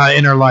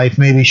in her life,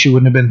 maybe she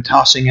wouldn't have been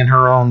tossing in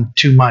her own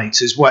 2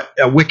 mites, is what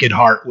a wicked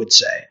heart would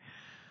say.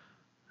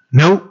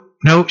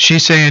 Nope,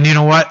 she's saying, you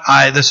know what?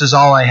 This is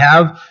all I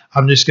have.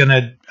 I'm just going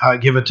to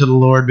give it to the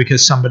Lord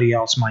because somebody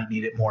else might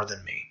need it more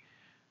than me.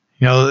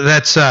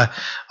 That's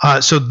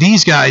so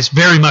these guys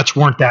very much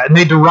weren't that, and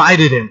they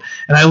derided him.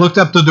 And I looked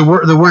up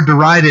the word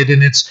derided,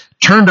 and it's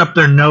turned up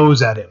their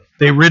nose at him.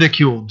 They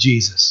ridiculed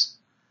Jesus,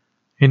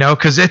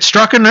 because it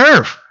struck a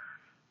nerve.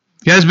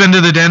 You guys been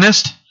to the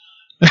dentist?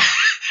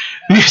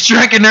 You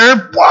strike a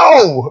nerve?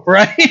 Whoa,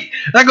 right?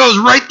 That goes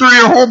right through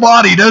your whole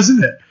body,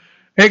 doesn't it?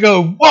 They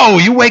go, whoa!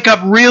 You wake up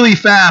really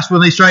fast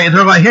when they strike, and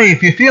they're like, hey,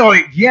 if you feel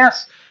like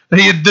yes, the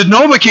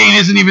Novocaine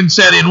isn't even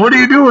set in. What are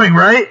you doing,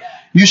 right?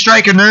 You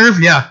strike a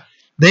nerve, yeah.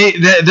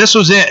 This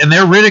was it, and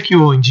they're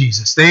ridiculing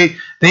Jesus. They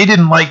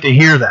didn't like to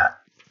hear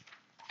that,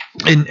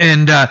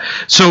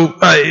 so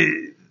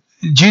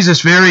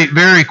Jesus very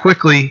very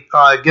quickly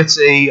gets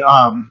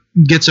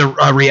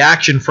a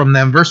reaction from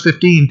them. Verse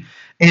 15,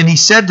 and he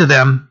said to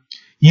them,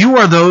 "You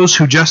are those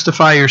who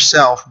justify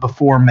yourself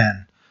before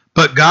men,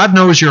 but God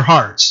knows your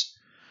hearts.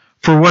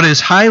 For what is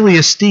highly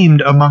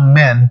esteemed among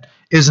men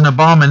is an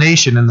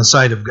abomination in the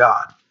sight of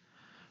God.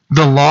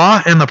 The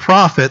law and the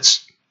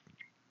prophets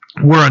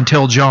were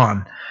until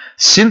John.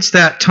 Since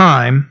that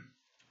time,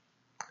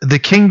 the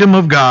kingdom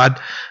of God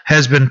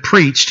has been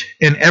preached,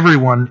 and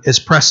everyone is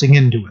pressing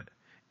into it.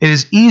 It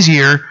is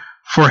easier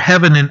for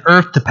heaven and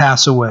earth to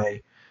pass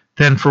away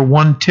than for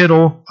one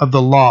tittle of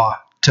the law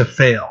to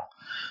fail."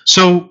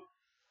 So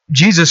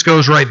Jesus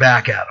goes right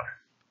back at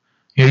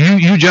them.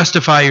 You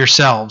justify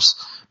yourselves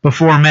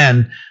before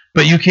men,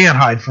 but you can't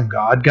hide from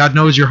God. God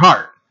knows your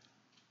heart.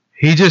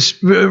 He just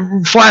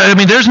flat.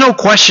 There's no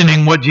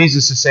questioning what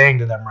Jesus is saying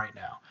to them right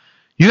now.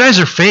 You guys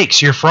are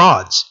fakes. You're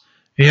frauds.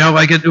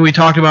 Like we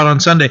talked about on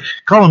Sunday.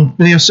 Call them,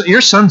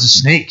 your sons of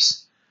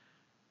snakes.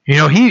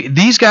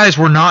 These guys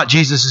were not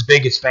Jesus'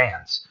 biggest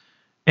fans.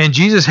 And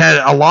Jesus had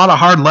a lot of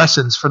hard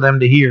lessons for them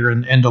to hear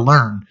and to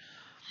learn.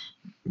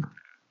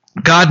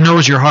 God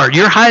knows your heart.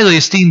 You're highly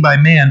esteemed by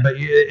man, but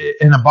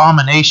an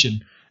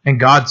abomination in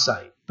God's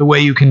sight, the way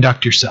you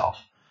conduct yourself.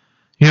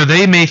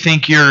 They may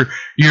think you're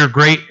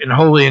great and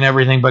holy and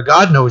everything, but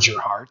God knows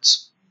your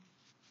hearts.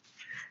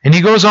 And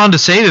he goes on to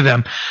say to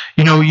them,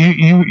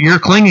 you're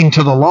clinging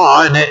to the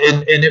law, and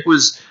it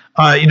was,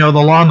 the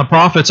law and the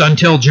prophets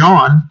until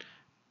John,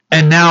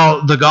 and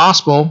now the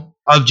gospel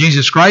of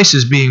Jesus Christ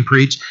is being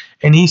preached.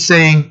 And he's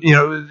saying,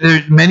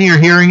 many are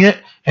hearing it,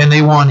 and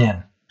they want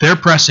in. They're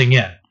pressing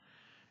in.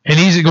 And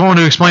he's going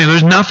to explain,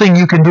 there's nothing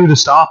you can do to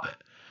stop it.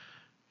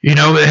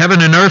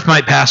 Heaven and earth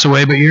might pass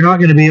away, but you're not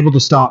going to be able to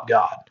stop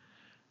God.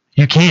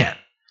 You can't.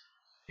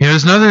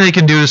 There's nothing they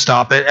can do to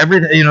stop it.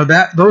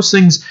 Those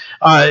things,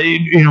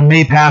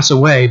 may pass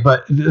away,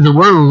 but the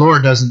word of the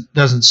Lord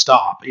doesn't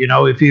stop.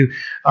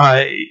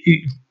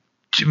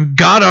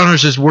 God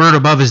honors His word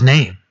above His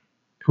name.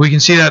 We can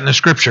see that in the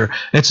Scripture.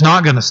 It's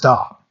not going to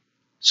stop.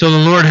 So the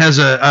Lord has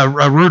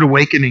a rude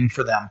awakening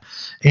for them,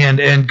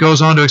 and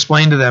goes on to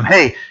explain to them,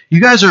 hey,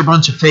 you guys are a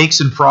bunch of fakes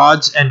and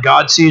frauds, and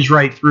God sees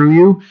right through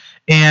you.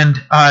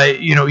 And,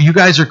 you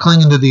guys are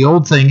clinging to the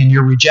old thing, and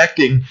you're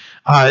rejecting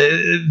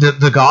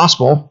the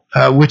gospel,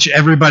 which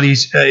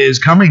everybody's is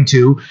coming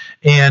to,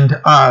 and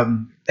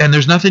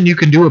there's nothing you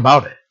can do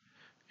about it.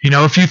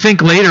 If you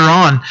think later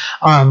on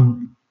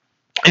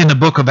in the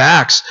book of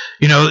Acts,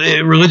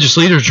 religious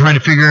leaders are trying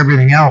to figure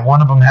everything out.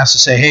 One of them has to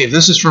say, hey, if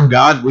this is from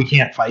God, we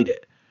can't fight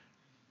it.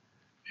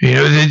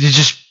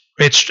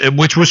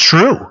 Which was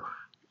true.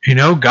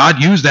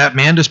 God used that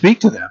man to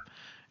speak to them.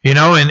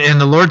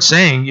 And the Lord's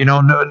saying,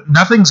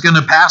 nothing's going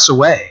to pass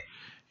away.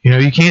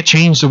 You can't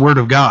change the word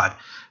of God.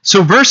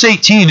 So verse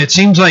 18, it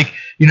seems like,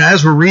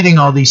 as we're reading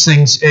all these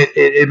things,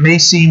 it may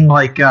seem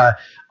like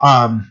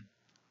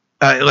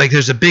like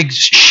there's a big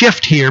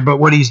shift here, but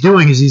what he's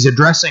doing is he's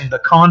addressing the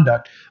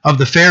conduct of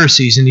the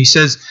Pharisees. And he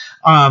says,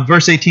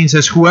 verse 18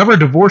 says, whoever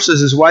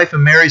divorces his wife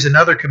and marries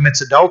another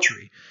commits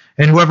adultery.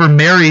 And whoever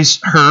marries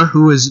her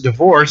who is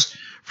divorced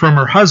from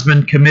her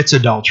husband commits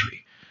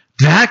adultery.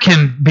 That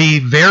can be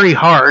very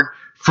hard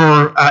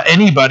for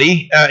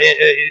anybody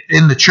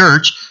in the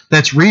church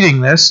that's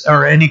reading this,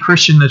 or any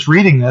Christian that's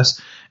reading this,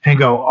 and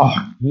go, oh,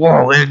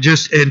 whoa,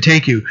 and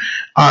take you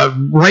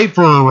right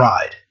for a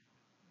ride,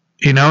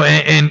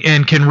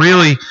 and can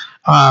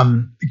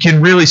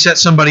really set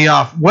somebody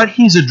off. What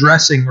he's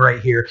addressing right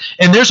here,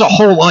 and there's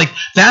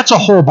that's a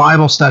whole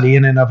Bible study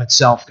in and of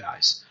itself,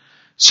 guys.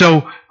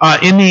 So,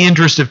 in the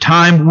interest of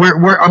time,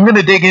 I'm going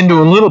to dig into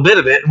a little bit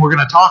of it, and we're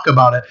going to talk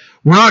about it.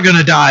 We're not going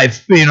to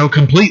dive,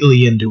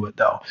 completely into it,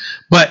 though.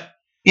 But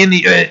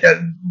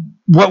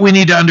what we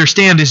need to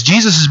understand is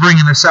Jesus is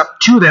bringing this up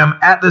to them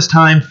at this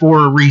time for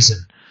a reason.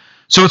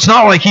 So it's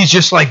not like he's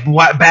just like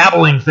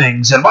babbling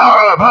things and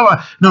blah, blah,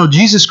 blah. No,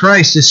 Jesus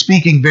Christ is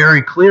speaking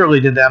very clearly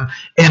to them,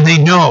 and they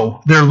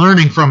know, they're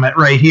learning from it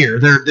right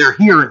here. They're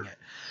hearing it.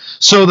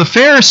 So the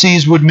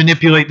Pharisees would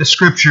manipulate the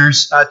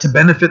scriptures to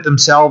benefit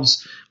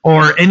themselves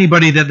or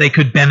anybody that they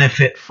could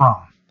benefit from.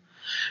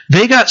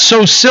 They got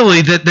so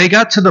silly that they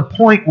got to the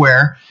point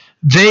where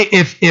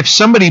if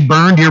somebody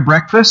burned your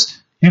breakfast,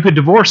 you could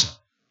divorce them.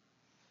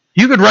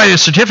 You could write a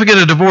certificate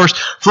of divorce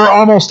for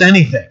almost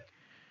anything.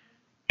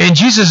 And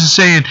Jesus is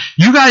saying,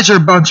 you guys are a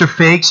bunch of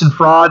fakes and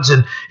frauds,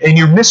 and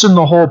you're missing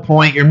the whole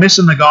point. You're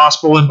missing the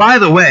gospel. And by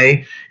the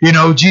way,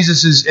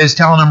 Jesus is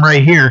telling them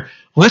right here,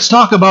 let's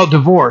talk about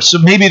divorce. So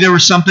maybe there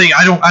was something,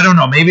 I don't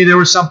know. Maybe there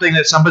was something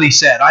that somebody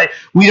said.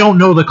 We don't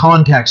know the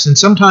context, and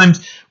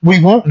sometimes we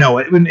won't know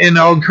it. And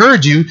I'll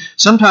encourage you,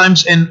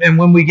 sometimes, and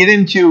when we get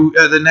into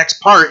the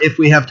next part, if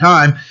we have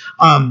time,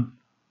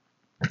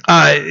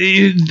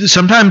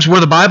 sometimes where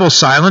the Bible's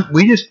silent,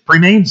 we just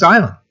remain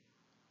silent.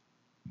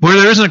 Where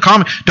there isn't a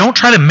comment, don't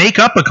try to make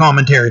up a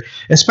commentary,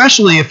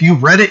 especially if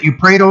you've read it, you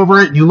prayed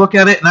over it, and you look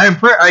at it. And I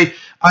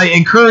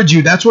encourage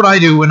you. That's what I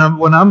do when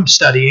I'm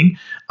studying,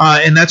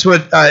 and that's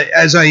what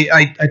as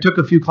I took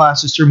a few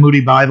classes through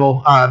Moody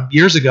Bible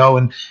years ago,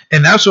 and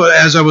that's what,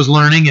 as I was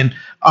learning and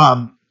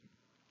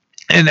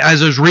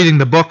as I was reading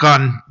the book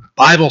on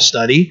Bible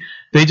study,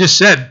 they just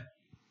said,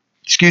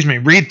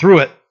 read through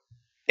it,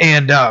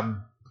 and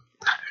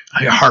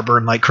I got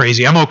heartburn like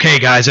crazy. I'm okay,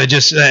 guys. I'll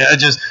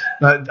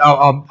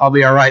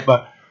be all right.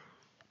 But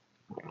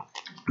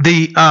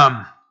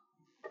I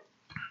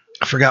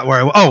forgot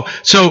where I was. Oh,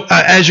 so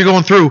as you're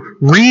going through,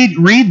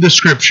 read the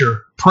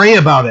scripture, pray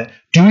about it,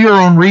 do your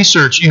own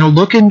research.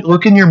 Look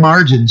in your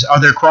margins. Are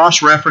there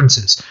cross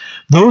references?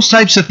 Those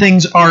types of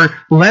things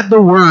let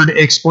the Word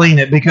explain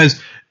it,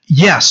 because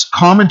yes,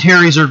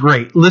 commentaries are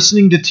great.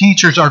 Listening to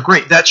teachers are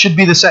great. That should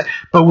be the set.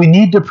 But we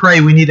need to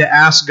pray. We need to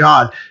ask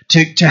God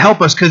to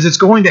help us, because it's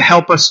going to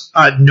help us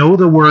know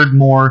the Word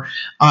more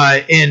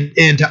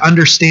and to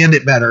understand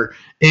it better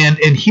and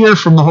hear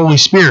from the Holy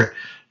Spirit.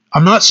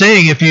 I'm not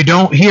saying if you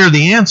don't hear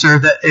the answer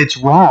that it's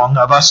wrong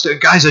of us to,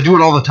 guys, I do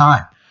it all the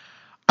time.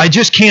 I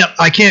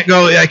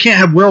can't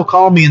have Will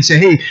call me and say,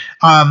 hey,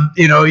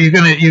 you're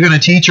gonna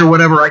teach or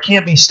whatever. I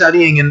can't be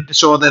studying and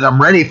so that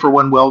I'm ready for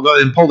when Will go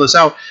and pull this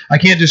out. I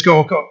can't just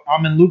go,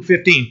 I'm in Luke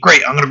 15.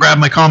 Great, I'm gonna grab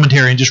my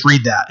commentary and just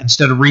read that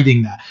instead of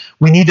reading that.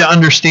 We need to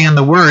understand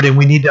the Word, and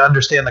we need to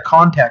understand the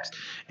context.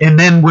 And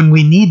then when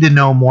we need to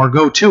know more,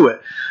 go to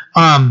it.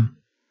 I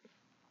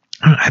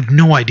have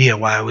no idea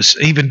why I was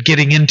even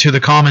getting into the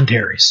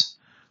commentaries.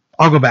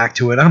 I'll go back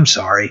to it. I'm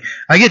sorry.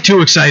 I get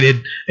too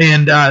excited.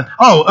 And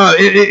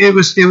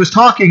it was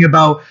talking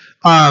about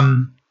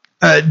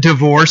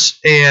divorce,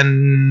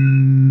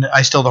 and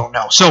I still don't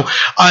know. So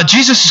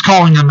Jesus is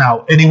calling them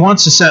out, and he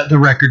wants to set the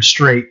record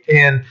straight.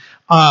 And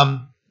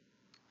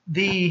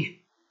the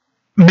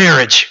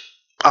marriage,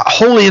 a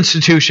holy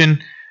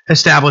institution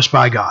established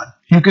by God.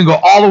 You can go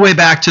all the way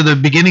back to the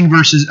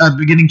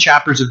beginning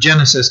chapters of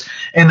Genesis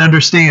and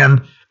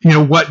understand,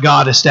 what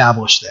God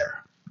established there.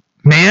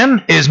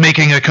 Man is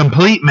making a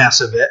complete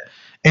mess of it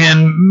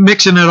and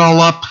mixing it all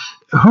up.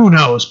 Who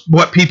knows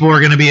what people are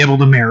going to be able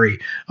to marry?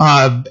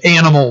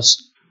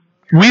 Animals.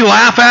 We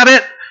laugh at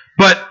it,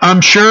 but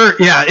I'm sure,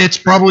 it's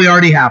probably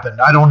already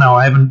happened. I don't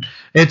know.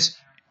 It's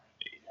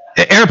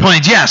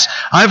airplanes. Yes,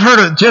 I've heard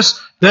of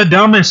just the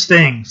dumbest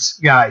things,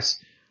 guys.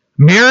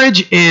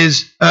 Marriage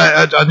is,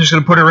 I'm just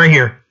going to put it right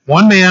here.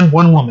 One man,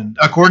 one woman.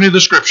 According to the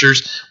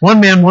scriptures,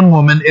 one man, one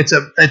woman. It's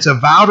a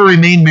vow to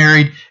remain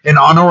married and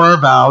honor our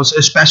vows,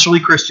 especially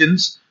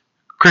Christians.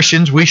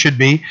 Christians, we should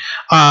be.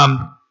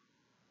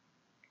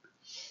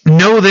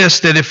 Know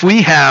this, that if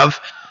we have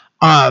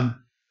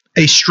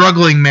a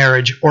struggling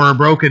marriage or a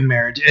broken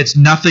marriage, it's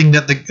nothing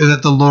that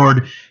the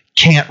Lord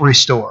can't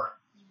restore.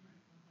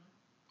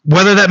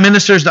 Whether that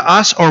ministers to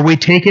us or we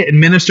take it and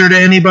minister to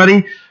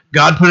anybody,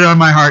 God put it on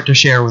my heart to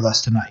share with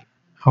us tonight.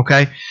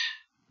 Okay?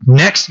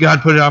 Next,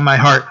 God put it on my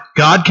heart.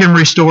 God can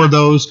restore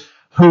those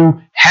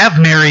who have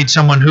married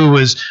someone who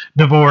was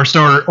divorced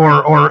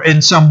or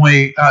in some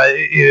way,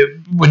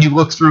 when you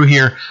look through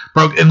here,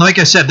 broke. And like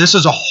I said, this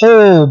is a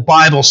whole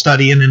Bible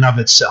study in and of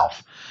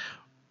itself.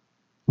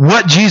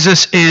 What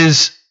Jesus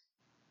is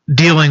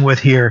dealing with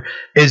here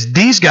is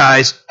these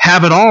guys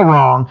have it all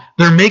wrong.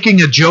 They're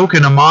making a joke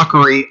and a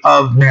mockery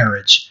of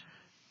marriage,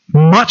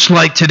 much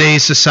like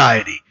today's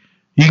society.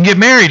 You can get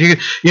married, you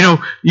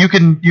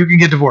can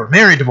get divorced,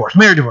 married, divorced,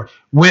 married, divorced.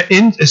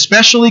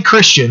 Especially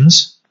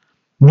Christians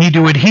need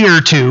to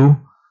adhere to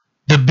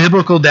the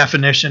biblical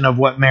definition of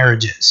what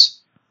marriage is.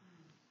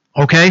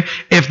 Okay?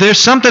 If there's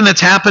something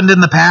that's happened in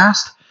the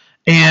past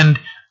and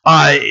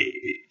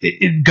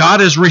God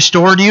has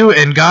restored you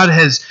and God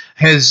has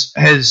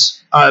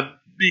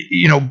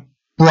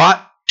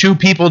brought two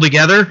people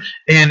together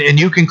and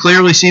you can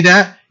clearly see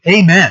that,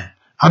 amen.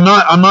 I'm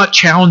not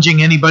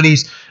challenging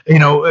anybody's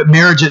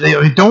marriage.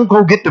 Don't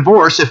go get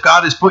divorced if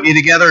God has put you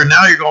together and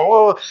now you're going,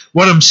 oh.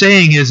 What I'm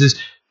saying is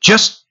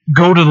just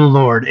go to the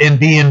Lord and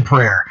be in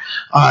prayer.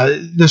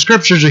 The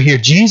scriptures are here.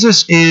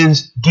 Jesus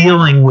is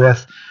dealing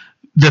with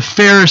the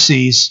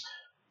Pharisees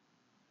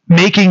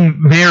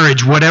making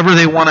marriage whatever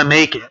they want to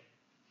make it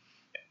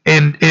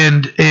and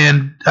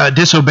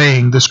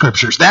disobeying the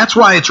scriptures. That's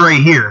why it's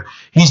right here.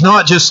 He's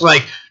not just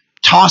like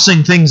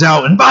tossing things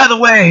out. And by the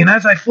way, and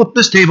as I flip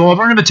this table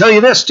over, I'm going to tell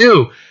you this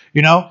too.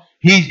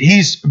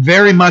 He's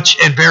very much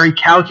and very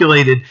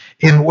calculated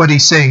in what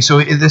he's saying.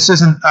 So this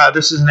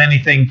isn't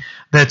anything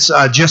that's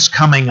just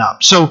coming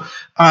up. So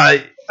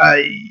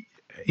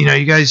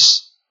you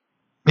guys,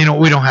 we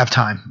don't have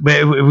time.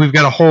 We've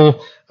got a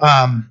whole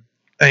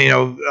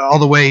all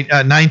the way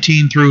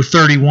 19 through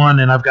 31,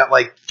 and I've got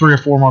like 3 or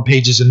 4 more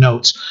pages of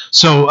notes.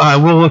 So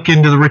we'll look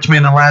into the rich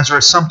man and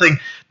Lazarus, something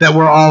that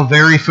we're all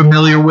very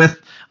familiar with.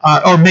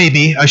 Or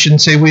maybe, I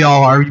shouldn't say we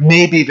all are,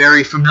 maybe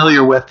very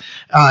familiar with,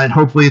 and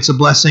hopefully it's a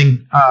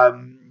blessing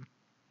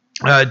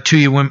to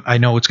you. I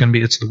know it's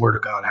the Word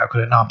of God. How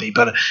could it not be?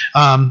 But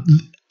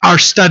our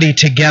study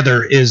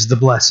together is the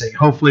blessing.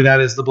 Hopefully that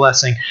is the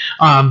blessing.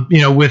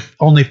 With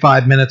only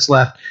 5 minutes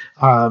left,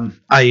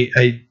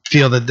 I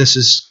feel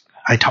that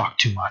I talk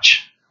too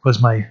much.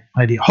 Was my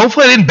idea.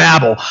 Hopefully I didn't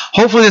babble.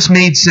 Hopefully this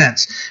made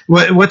sense.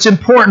 What's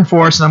important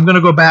for us, and I'm going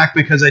to go back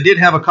because I did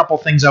have a couple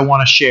things I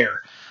want to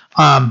share.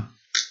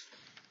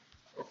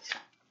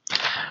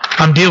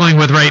 I'm dealing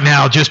with right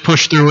now. Just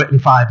push through it in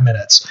 5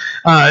 minutes,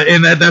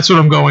 and that's what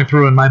I'm going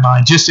through in my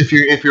mind. Just if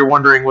you're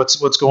wondering what's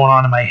going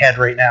on in my head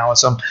right now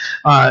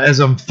as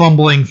I'm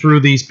fumbling through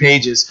these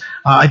pages.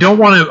 I don't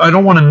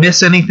want to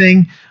miss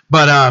anything,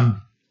 but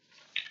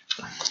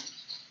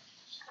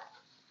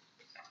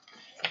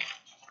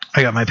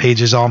I got my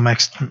pages all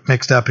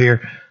mixed up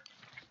here.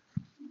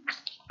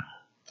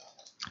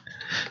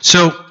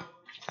 So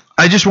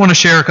I just want to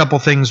share a couple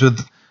things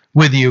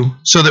with you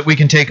so that we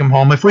can take them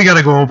home. If we got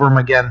to go over them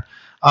again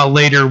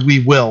later,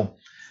 we will.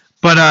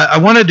 But I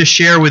wanted to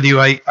share with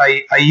you,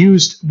 I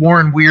used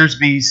Warren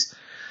Wiersbe's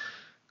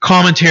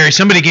commentary.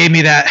 Somebody gave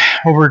me that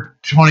over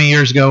 20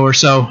 years ago or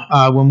so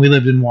when we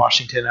lived in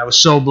Washington. I was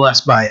so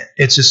blessed by it.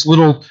 It's this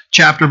little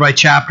chapter by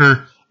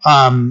chapter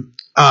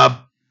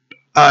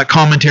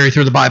commentary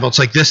through the Bible. It's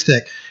like this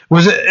thick.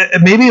 Was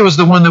it? Maybe it was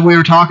the one that we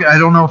were talking. I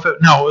don't know if it.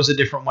 No, it was a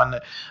different one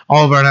that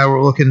Oliver and I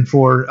were looking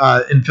for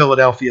in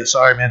Philadelphia.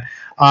 Sorry, man.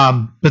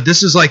 But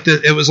this is like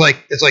it's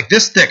like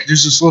this thick.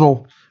 There's this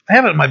little. I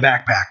have it in my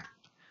backpack.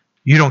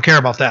 You don't care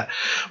about that.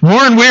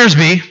 Warren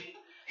Wiersbe.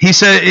 He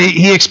said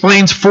he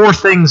explains 4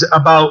 things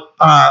about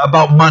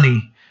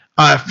money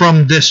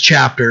from this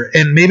chapter,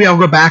 and maybe I'll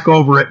go back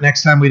over it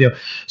next time we do.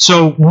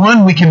 So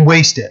 1, we can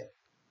waste it.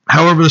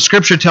 However, the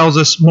scripture tells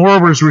us,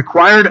 moreover, is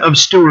required of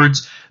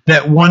stewards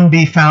that one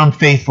be found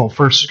faithful.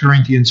 1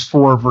 Corinthians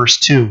 4, verse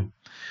 2.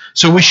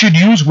 So we should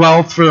use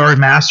wealth for our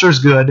master's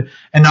good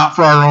and not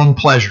for our own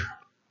pleasure.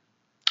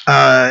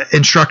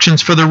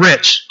 Instructions for the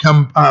rich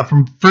come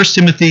from 1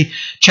 Timothy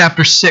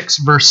chapter 6,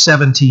 verse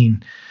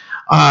 17.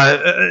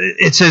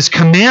 It says,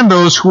 command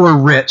those who are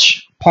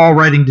rich, Paul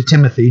writing to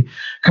Timothy,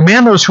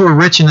 command those who are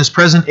rich in this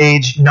present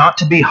age not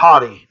to be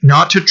haughty,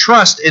 not to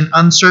trust in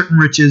uncertain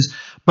riches,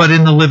 but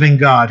in the living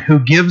God, who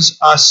gives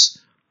us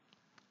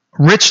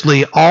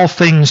richly all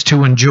things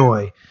to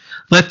enjoy.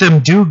 Let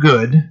them do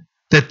good,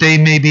 that they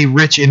may be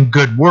rich in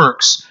good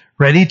works,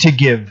 ready to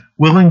give,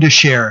 willing to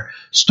share,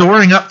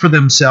 storing up for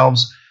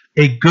themselves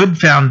a good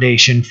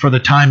foundation for the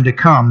time to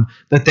come,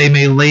 that they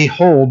may lay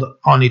hold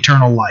on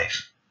eternal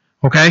life.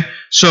 Okay?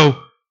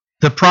 So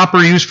the proper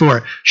use for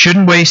it.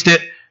 Shouldn't waste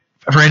it.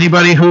 For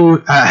anybody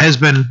who has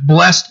been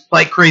blessed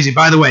like crazy.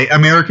 By the way,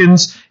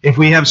 Americans, if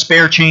we have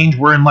spare change,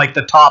 we're in like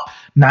the top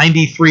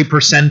 93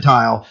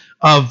 percentile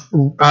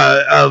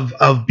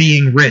of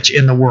being rich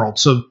in the world.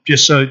 So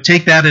just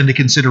take that into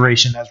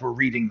consideration as we're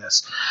reading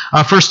this.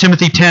 1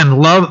 Timothy 10,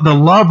 the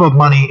love of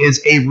money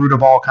is a root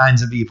of all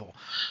kinds of evil.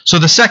 So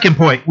the second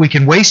point, we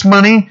can waste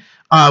money,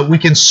 we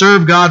can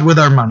serve God with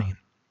our money.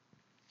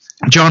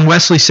 John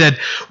Wesley said,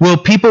 will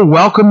people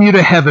welcome you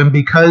to heaven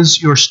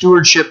because your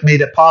stewardship made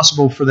it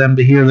possible for them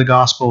to hear the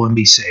gospel and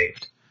be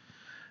saved?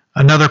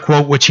 Another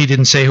quote, which he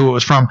didn't say who it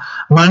was from: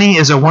 money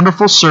is a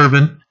wonderful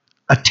servant,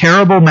 a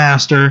terrible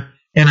master,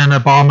 and an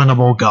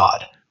abominable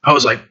God. I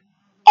was like,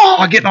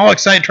 oh, getting all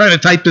excited trying to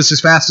type this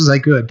as fast as I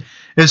could.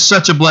 It's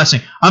such a blessing.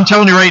 I'm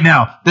telling you right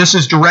now, this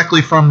is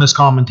directly from this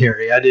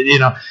commentary.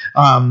 God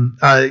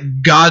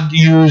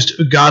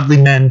used godly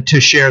men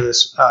to share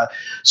this.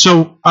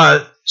 So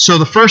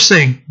the first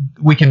thing,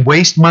 we can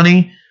waste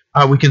money.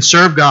 We can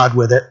serve God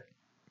with it.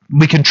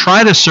 We can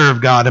try to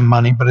serve God in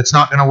money, but it's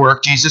not going to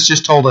work. Jesus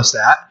just told us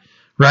that,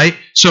 right?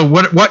 So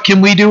what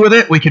can we do with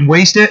it? We can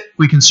waste it.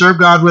 We can serve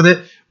God with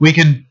it. We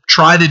can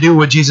try to do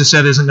what Jesus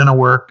said isn't going to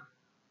work.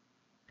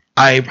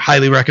 I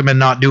highly recommend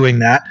not doing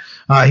that.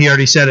 He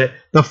already said it.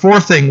 The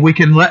fourth thing, we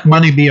can let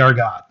money be our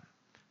God.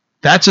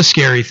 That's a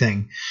scary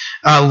thing.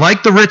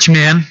 Like the rich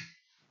man,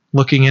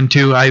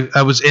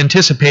 I was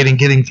anticipating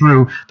getting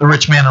through the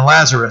rich man and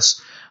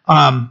Lazarus.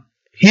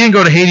 He didn't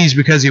go to Hades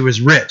because he was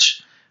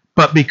rich,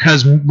 but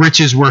because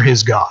riches were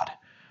his God.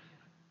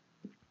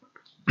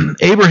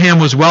 Abraham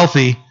was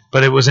wealthy,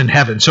 but it was in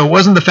heaven. So it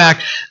wasn't the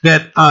fact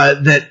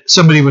that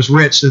somebody was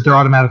rich that they're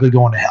automatically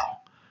going to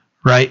hell,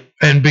 right?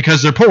 And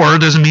because they're poor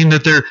doesn't mean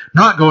that they're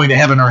not going to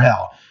heaven or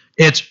hell.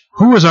 It's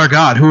who is our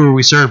God? Who are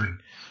we serving?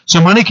 So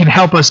money can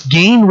help us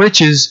gain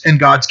riches in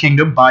God's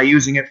kingdom by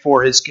using it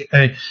for His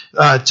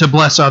to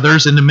bless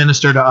others and to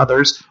minister to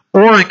others,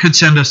 or it could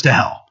send us to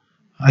hell.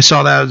 I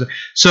saw that.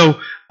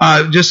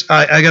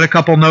 I got a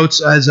couple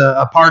notes as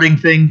a parting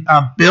thing.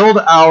 Build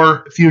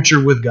our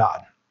future with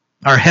God,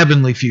 our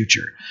heavenly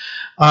future.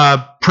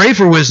 Pray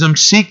for wisdom,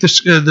 seek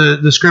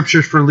the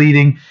scriptures for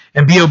leading,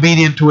 and be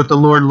obedient to what the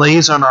Lord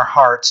lays on our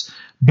hearts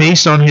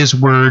based on His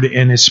word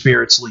and His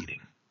Spirit's leading.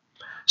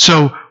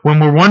 So when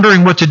we're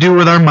wondering what to do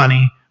with our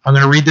money, I'm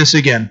going to read this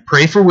again.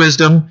 Pray for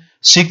wisdom,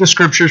 seek the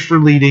scriptures for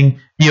leading,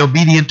 be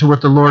obedient to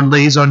what the Lord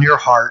lays on your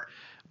heart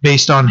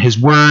based on His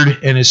word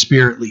and His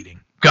Spirit leading.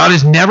 God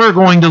is never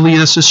going to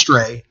lead us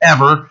astray,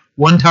 ever.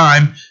 One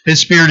time, His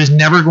Spirit is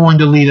never going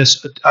to lead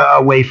us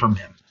away from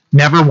Him.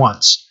 Never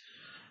once.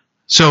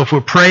 So if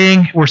we're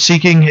praying, we're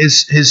seeking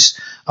His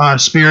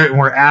Spirit, and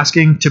we're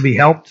asking to be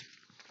helped,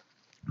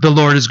 the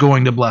Lord is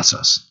going to bless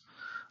us.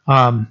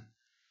 I'm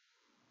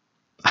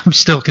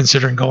still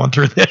considering going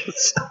through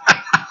this.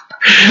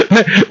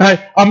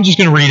 I'm just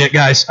going to read it,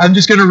 guys. I'm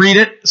just going to read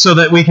it so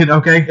that we can.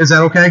 Okay, is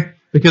that okay?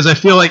 Because I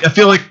feel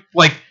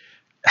like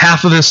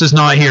half of this is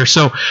not here.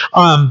 So,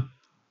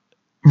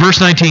 verse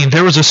 19,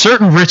 there was a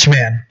certain rich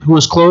man who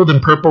was clothed in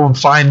purple and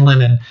fine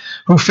linen,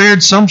 who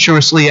fared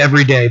sumptuously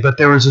every day. But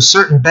there was a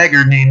certain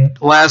beggar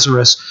named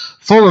Lazarus,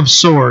 full of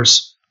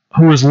sores,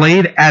 who was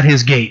laid at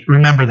his gate.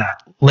 Remember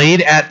that.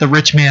 Laid at the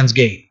rich man's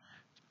gate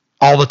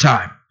all the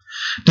time,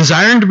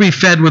 desiring to be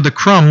fed with the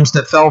crumbs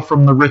that fell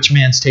from the rich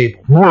man's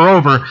table.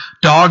 Moreover,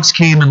 dogs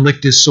came and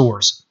licked his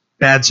sores.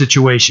 Bad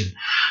situation.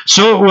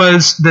 So it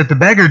was that the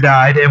beggar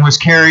died and was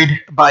carried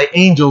by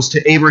angels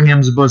to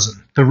Abraham's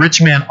bosom. The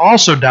rich man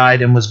also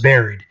died and was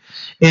buried.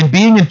 And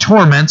being in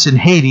torments in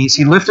Hades,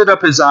 he lifted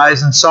up his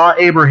eyes and saw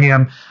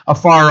Abraham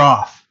afar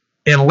off,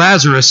 and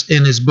Lazarus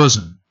in his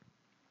bosom.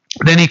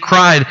 Then he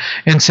cried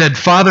and said,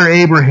 Father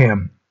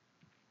Abraham,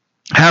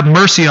 have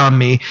mercy on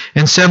me,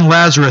 and send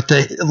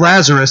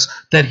Lazarus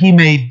that he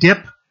may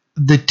dip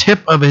the tip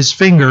of his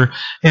finger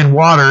in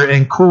water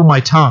and cool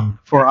my tongue,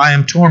 for I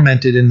am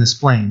tormented in this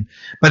flame.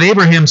 But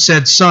Abraham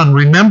said, Son,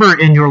 remember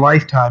in your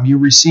lifetime you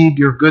received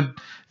your good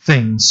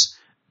things,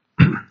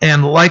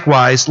 and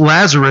likewise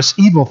Lazarus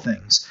evil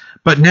things.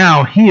 But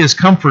now he is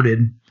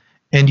comforted,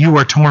 and you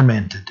are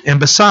tormented. And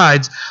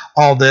besides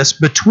all this,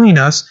 between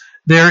us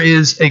there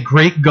is a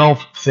great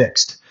gulf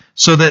fixed,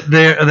 so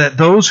that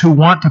those who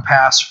want to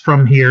pass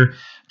from here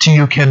to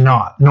you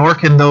cannot, nor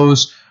can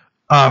those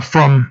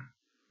from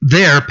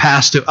there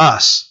pass to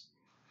us.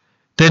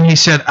 Then he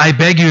said, I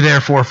beg you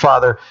therefore,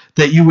 Father,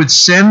 that you would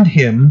send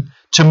him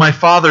to my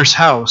father's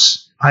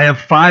house. I have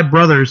 5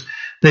 brothers,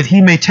 that he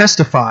may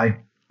testify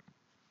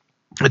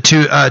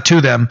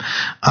to them,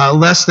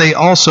 lest they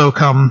also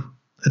come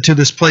to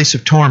this place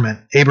of torment.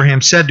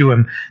 Abraham said to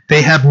him,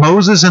 They have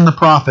Moses and the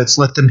prophets,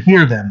 let them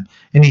hear them.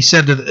 And he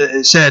said,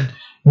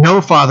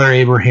 No, Father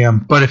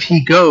Abraham, but if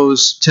he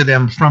goes to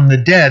them from the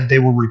dead, they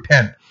will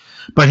repent.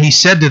 But he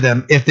said to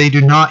them, If they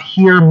do not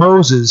hear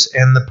Moses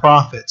and the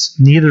prophets,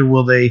 neither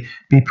will they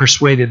be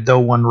persuaded, though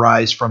one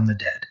rise from the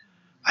dead.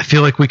 I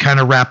feel like we kind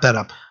of wrap that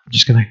up. I'm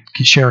just going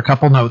to share a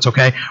couple notes,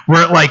 okay?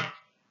 We're at like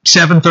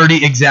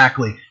 7:30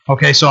 exactly.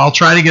 Okay, so I'll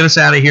try to get us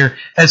out of here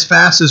as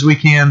fast as we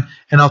can,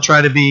 and I'll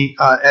try to be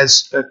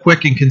as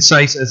quick and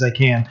concise as I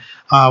can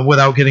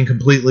without getting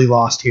completely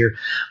lost here.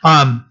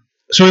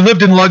 So he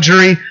lived in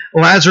luxury.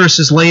 Lazarus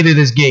is laid at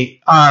his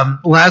gate.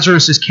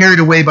 Lazarus is carried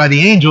away by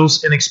the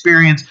angels and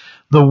experienced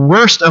the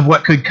worst of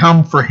what could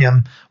come for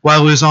him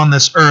while he was on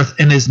this earth,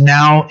 and is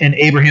now in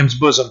Abraham's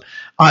bosom,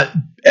 at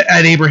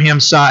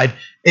Abraham's side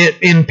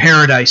in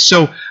paradise.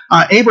 So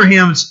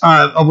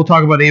we'll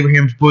talk about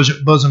Abraham's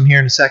bosom here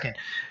in a second.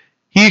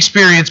 He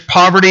experienced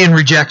poverty and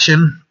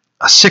rejection,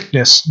 a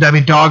sickness. I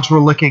mean, dogs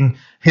were licking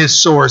his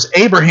sores.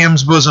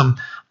 Abraham's bosom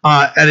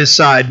at his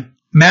side.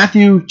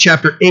 Matthew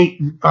chapter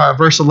 8,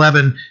 verse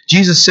 11,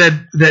 Jesus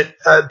said that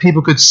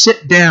people could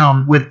sit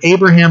down with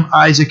Abraham,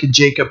 Isaac, and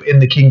Jacob in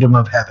the kingdom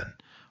of heaven.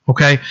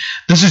 Okay?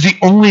 This is the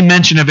only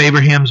mention of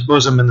Abraham's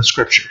bosom in the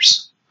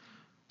scriptures.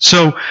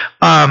 So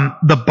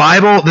the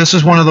Bible, this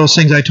is one of those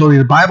things I told you,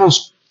 the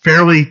Bible's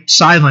fairly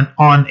silent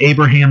on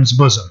Abraham's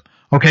bosom.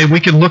 Okay, we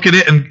can look at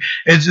it, and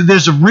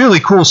there's a really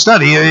cool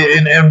study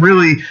and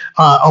really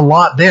a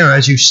lot there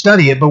as you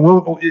study it. But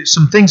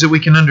some things that we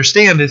can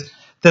understand is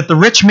that the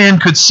rich man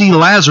could see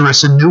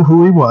Lazarus and knew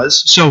who he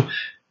was. So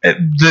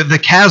the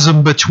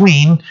chasm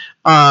between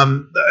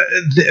heaven,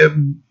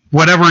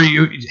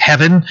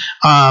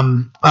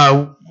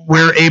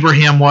 where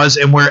Abraham was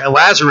and where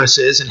Lazarus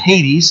is in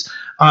Hades,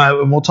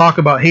 and we'll talk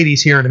about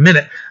Hades here in a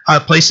minute,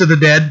 place of the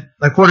dead.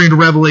 According to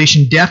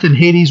Revelation, death and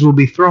Hades will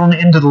be thrown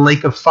into the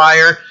lake of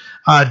fire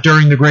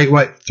during the great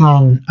white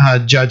throne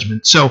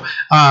judgment. So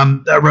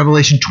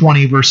Revelation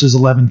 20, verses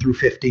 11 through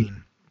 15.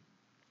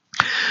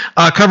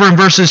 Covering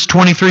verses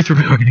 23 through,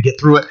 we're going to get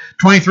through it,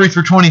 23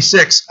 through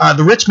 26.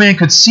 The rich man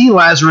could see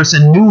Lazarus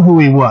and knew who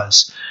he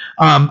was.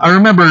 I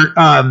remember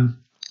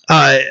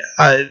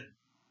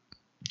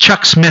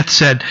Chuck Smith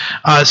said,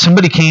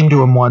 somebody came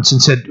to him once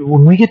and said,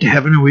 when we get to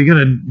heaven, are we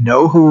going to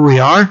know who we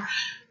are?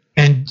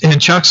 And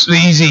Chuck's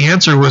easy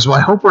answer was, well,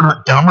 I hope we're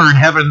not dumber in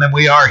heaven than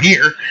we are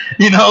here.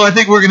 I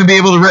think we're going to be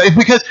able to,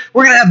 because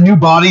we're going to have new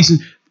bodies, and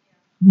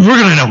we're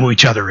going to know who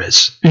each other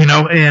is,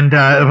 and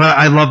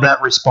I love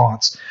that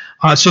response.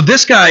 So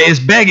this guy is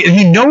begging.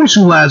 He knows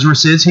who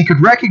Lazarus is. He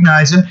could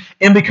recognize him,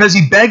 and because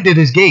he begged at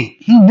his gate,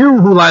 he knew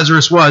who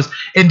Lazarus was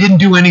and didn't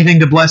do anything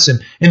to bless him.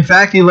 In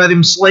fact, he let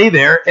him slay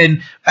there,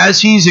 and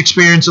as he's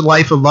experienced a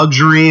life of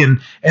luxury and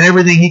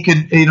everything, he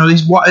could,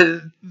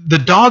 the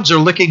dogs are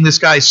licking this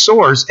guy's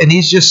sores, and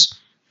he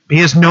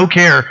has no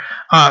care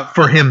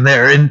for him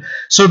there. And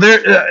so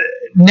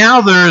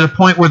now they're at a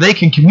point where they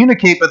can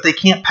communicate, but they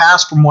can't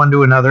pass from one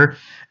to another.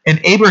 And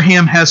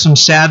Abraham has some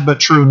sad but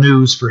true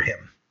news for him.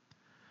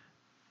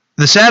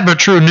 The sad but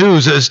true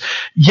news is,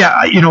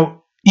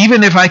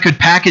 even if I could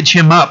package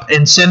him up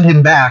and send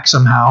him back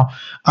somehow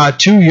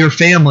to your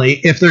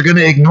family, if they're going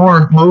to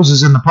ignore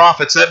Moses and the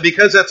prophets,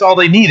 because that's all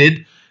they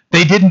needed,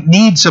 they didn't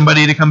need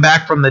somebody to come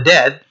back from the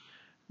dead.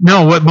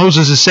 No, what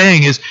Moses is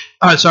saying is,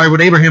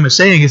 what Abraham is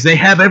saying is they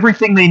have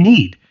everything they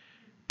need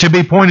to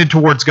be pointed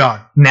towards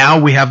God. Now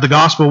we have the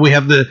gospel, we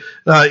have the,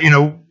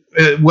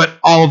 what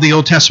all of the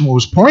Old Testament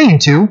was pointing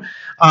to.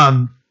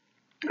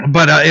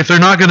 But if they're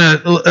not going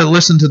to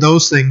listen to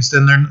those things,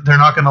 then they're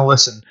not going to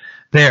listen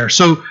there.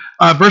 So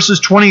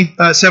verses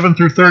 27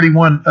 through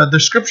 31, the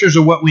scriptures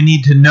are what we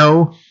need to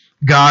know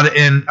God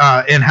and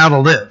how to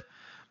live.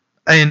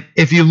 And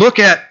if you look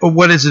at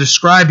what is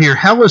described here,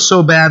 hell is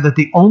so bad that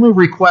the only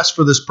request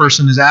for this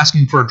person is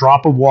asking for a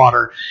drop of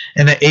water,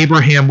 and that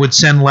Abraham would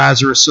send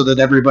Lazarus so that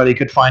everybody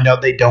could find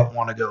out they don't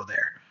want to go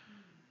there.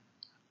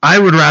 I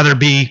would rather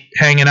be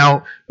hanging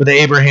out with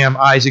Abraham,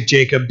 Isaac,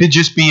 Jacob,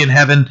 just be in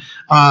heaven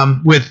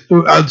with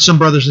some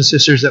brothers and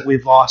sisters that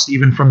we've lost,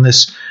 even from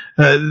this,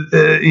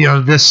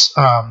 this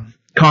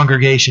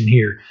congregation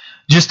here,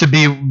 just to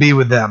be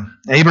with them.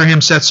 Abraham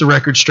sets the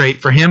record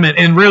straight for him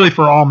and really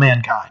for all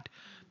mankind.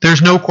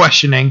 There's no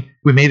questioning.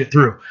 We made it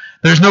through.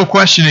 There's no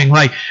questioning.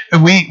 Like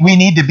we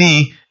need to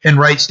be in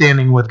right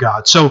standing with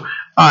God. So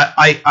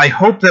I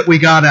hope that we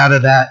got out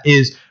of that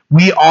is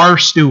we are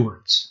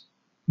stewards.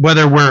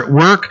 Whether we're at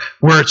work,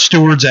 we're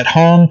stewards at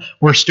home,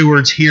 we're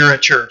stewards here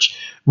at church.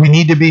 We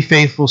need to be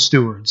faithful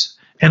stewards.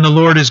 And the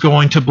Lord is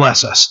going to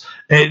bless us.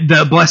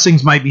 The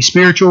blessings might be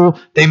spiritual,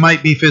 they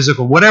might be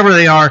physical. Whatever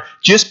they are,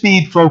 just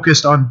be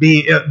focused on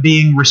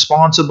being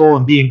responsible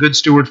and being good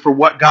stewards for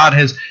what God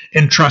has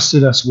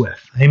entrusted us with.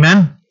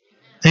 Amen?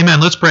 Amen.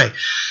 Let's pray.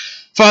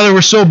 Father,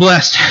 we're so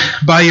blessed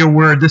by your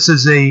word. This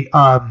is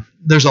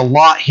there's a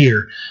lot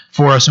here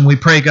for us, and we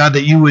pray, God,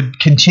 that you would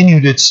continue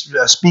to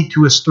speak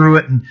to us through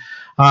it. And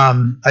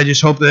I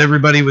just hope that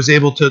everybody was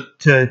able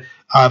to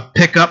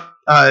pick up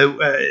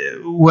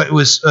what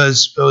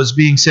was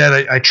being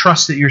said. I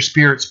trust that your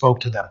Spirit spoke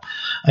to them,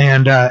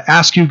 and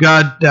ask you,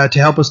 God, to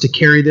help us to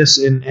carry this,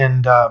 and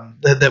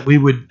that we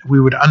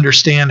would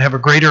understand, have a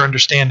greater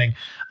understanding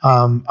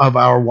of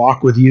our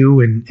walk with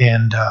you,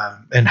 and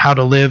how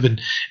to live,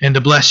 and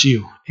to bless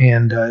you,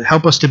 and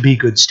help us to be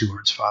good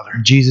stewards, Father.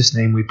 In Jesus'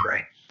 name we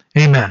pray.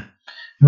 Amen.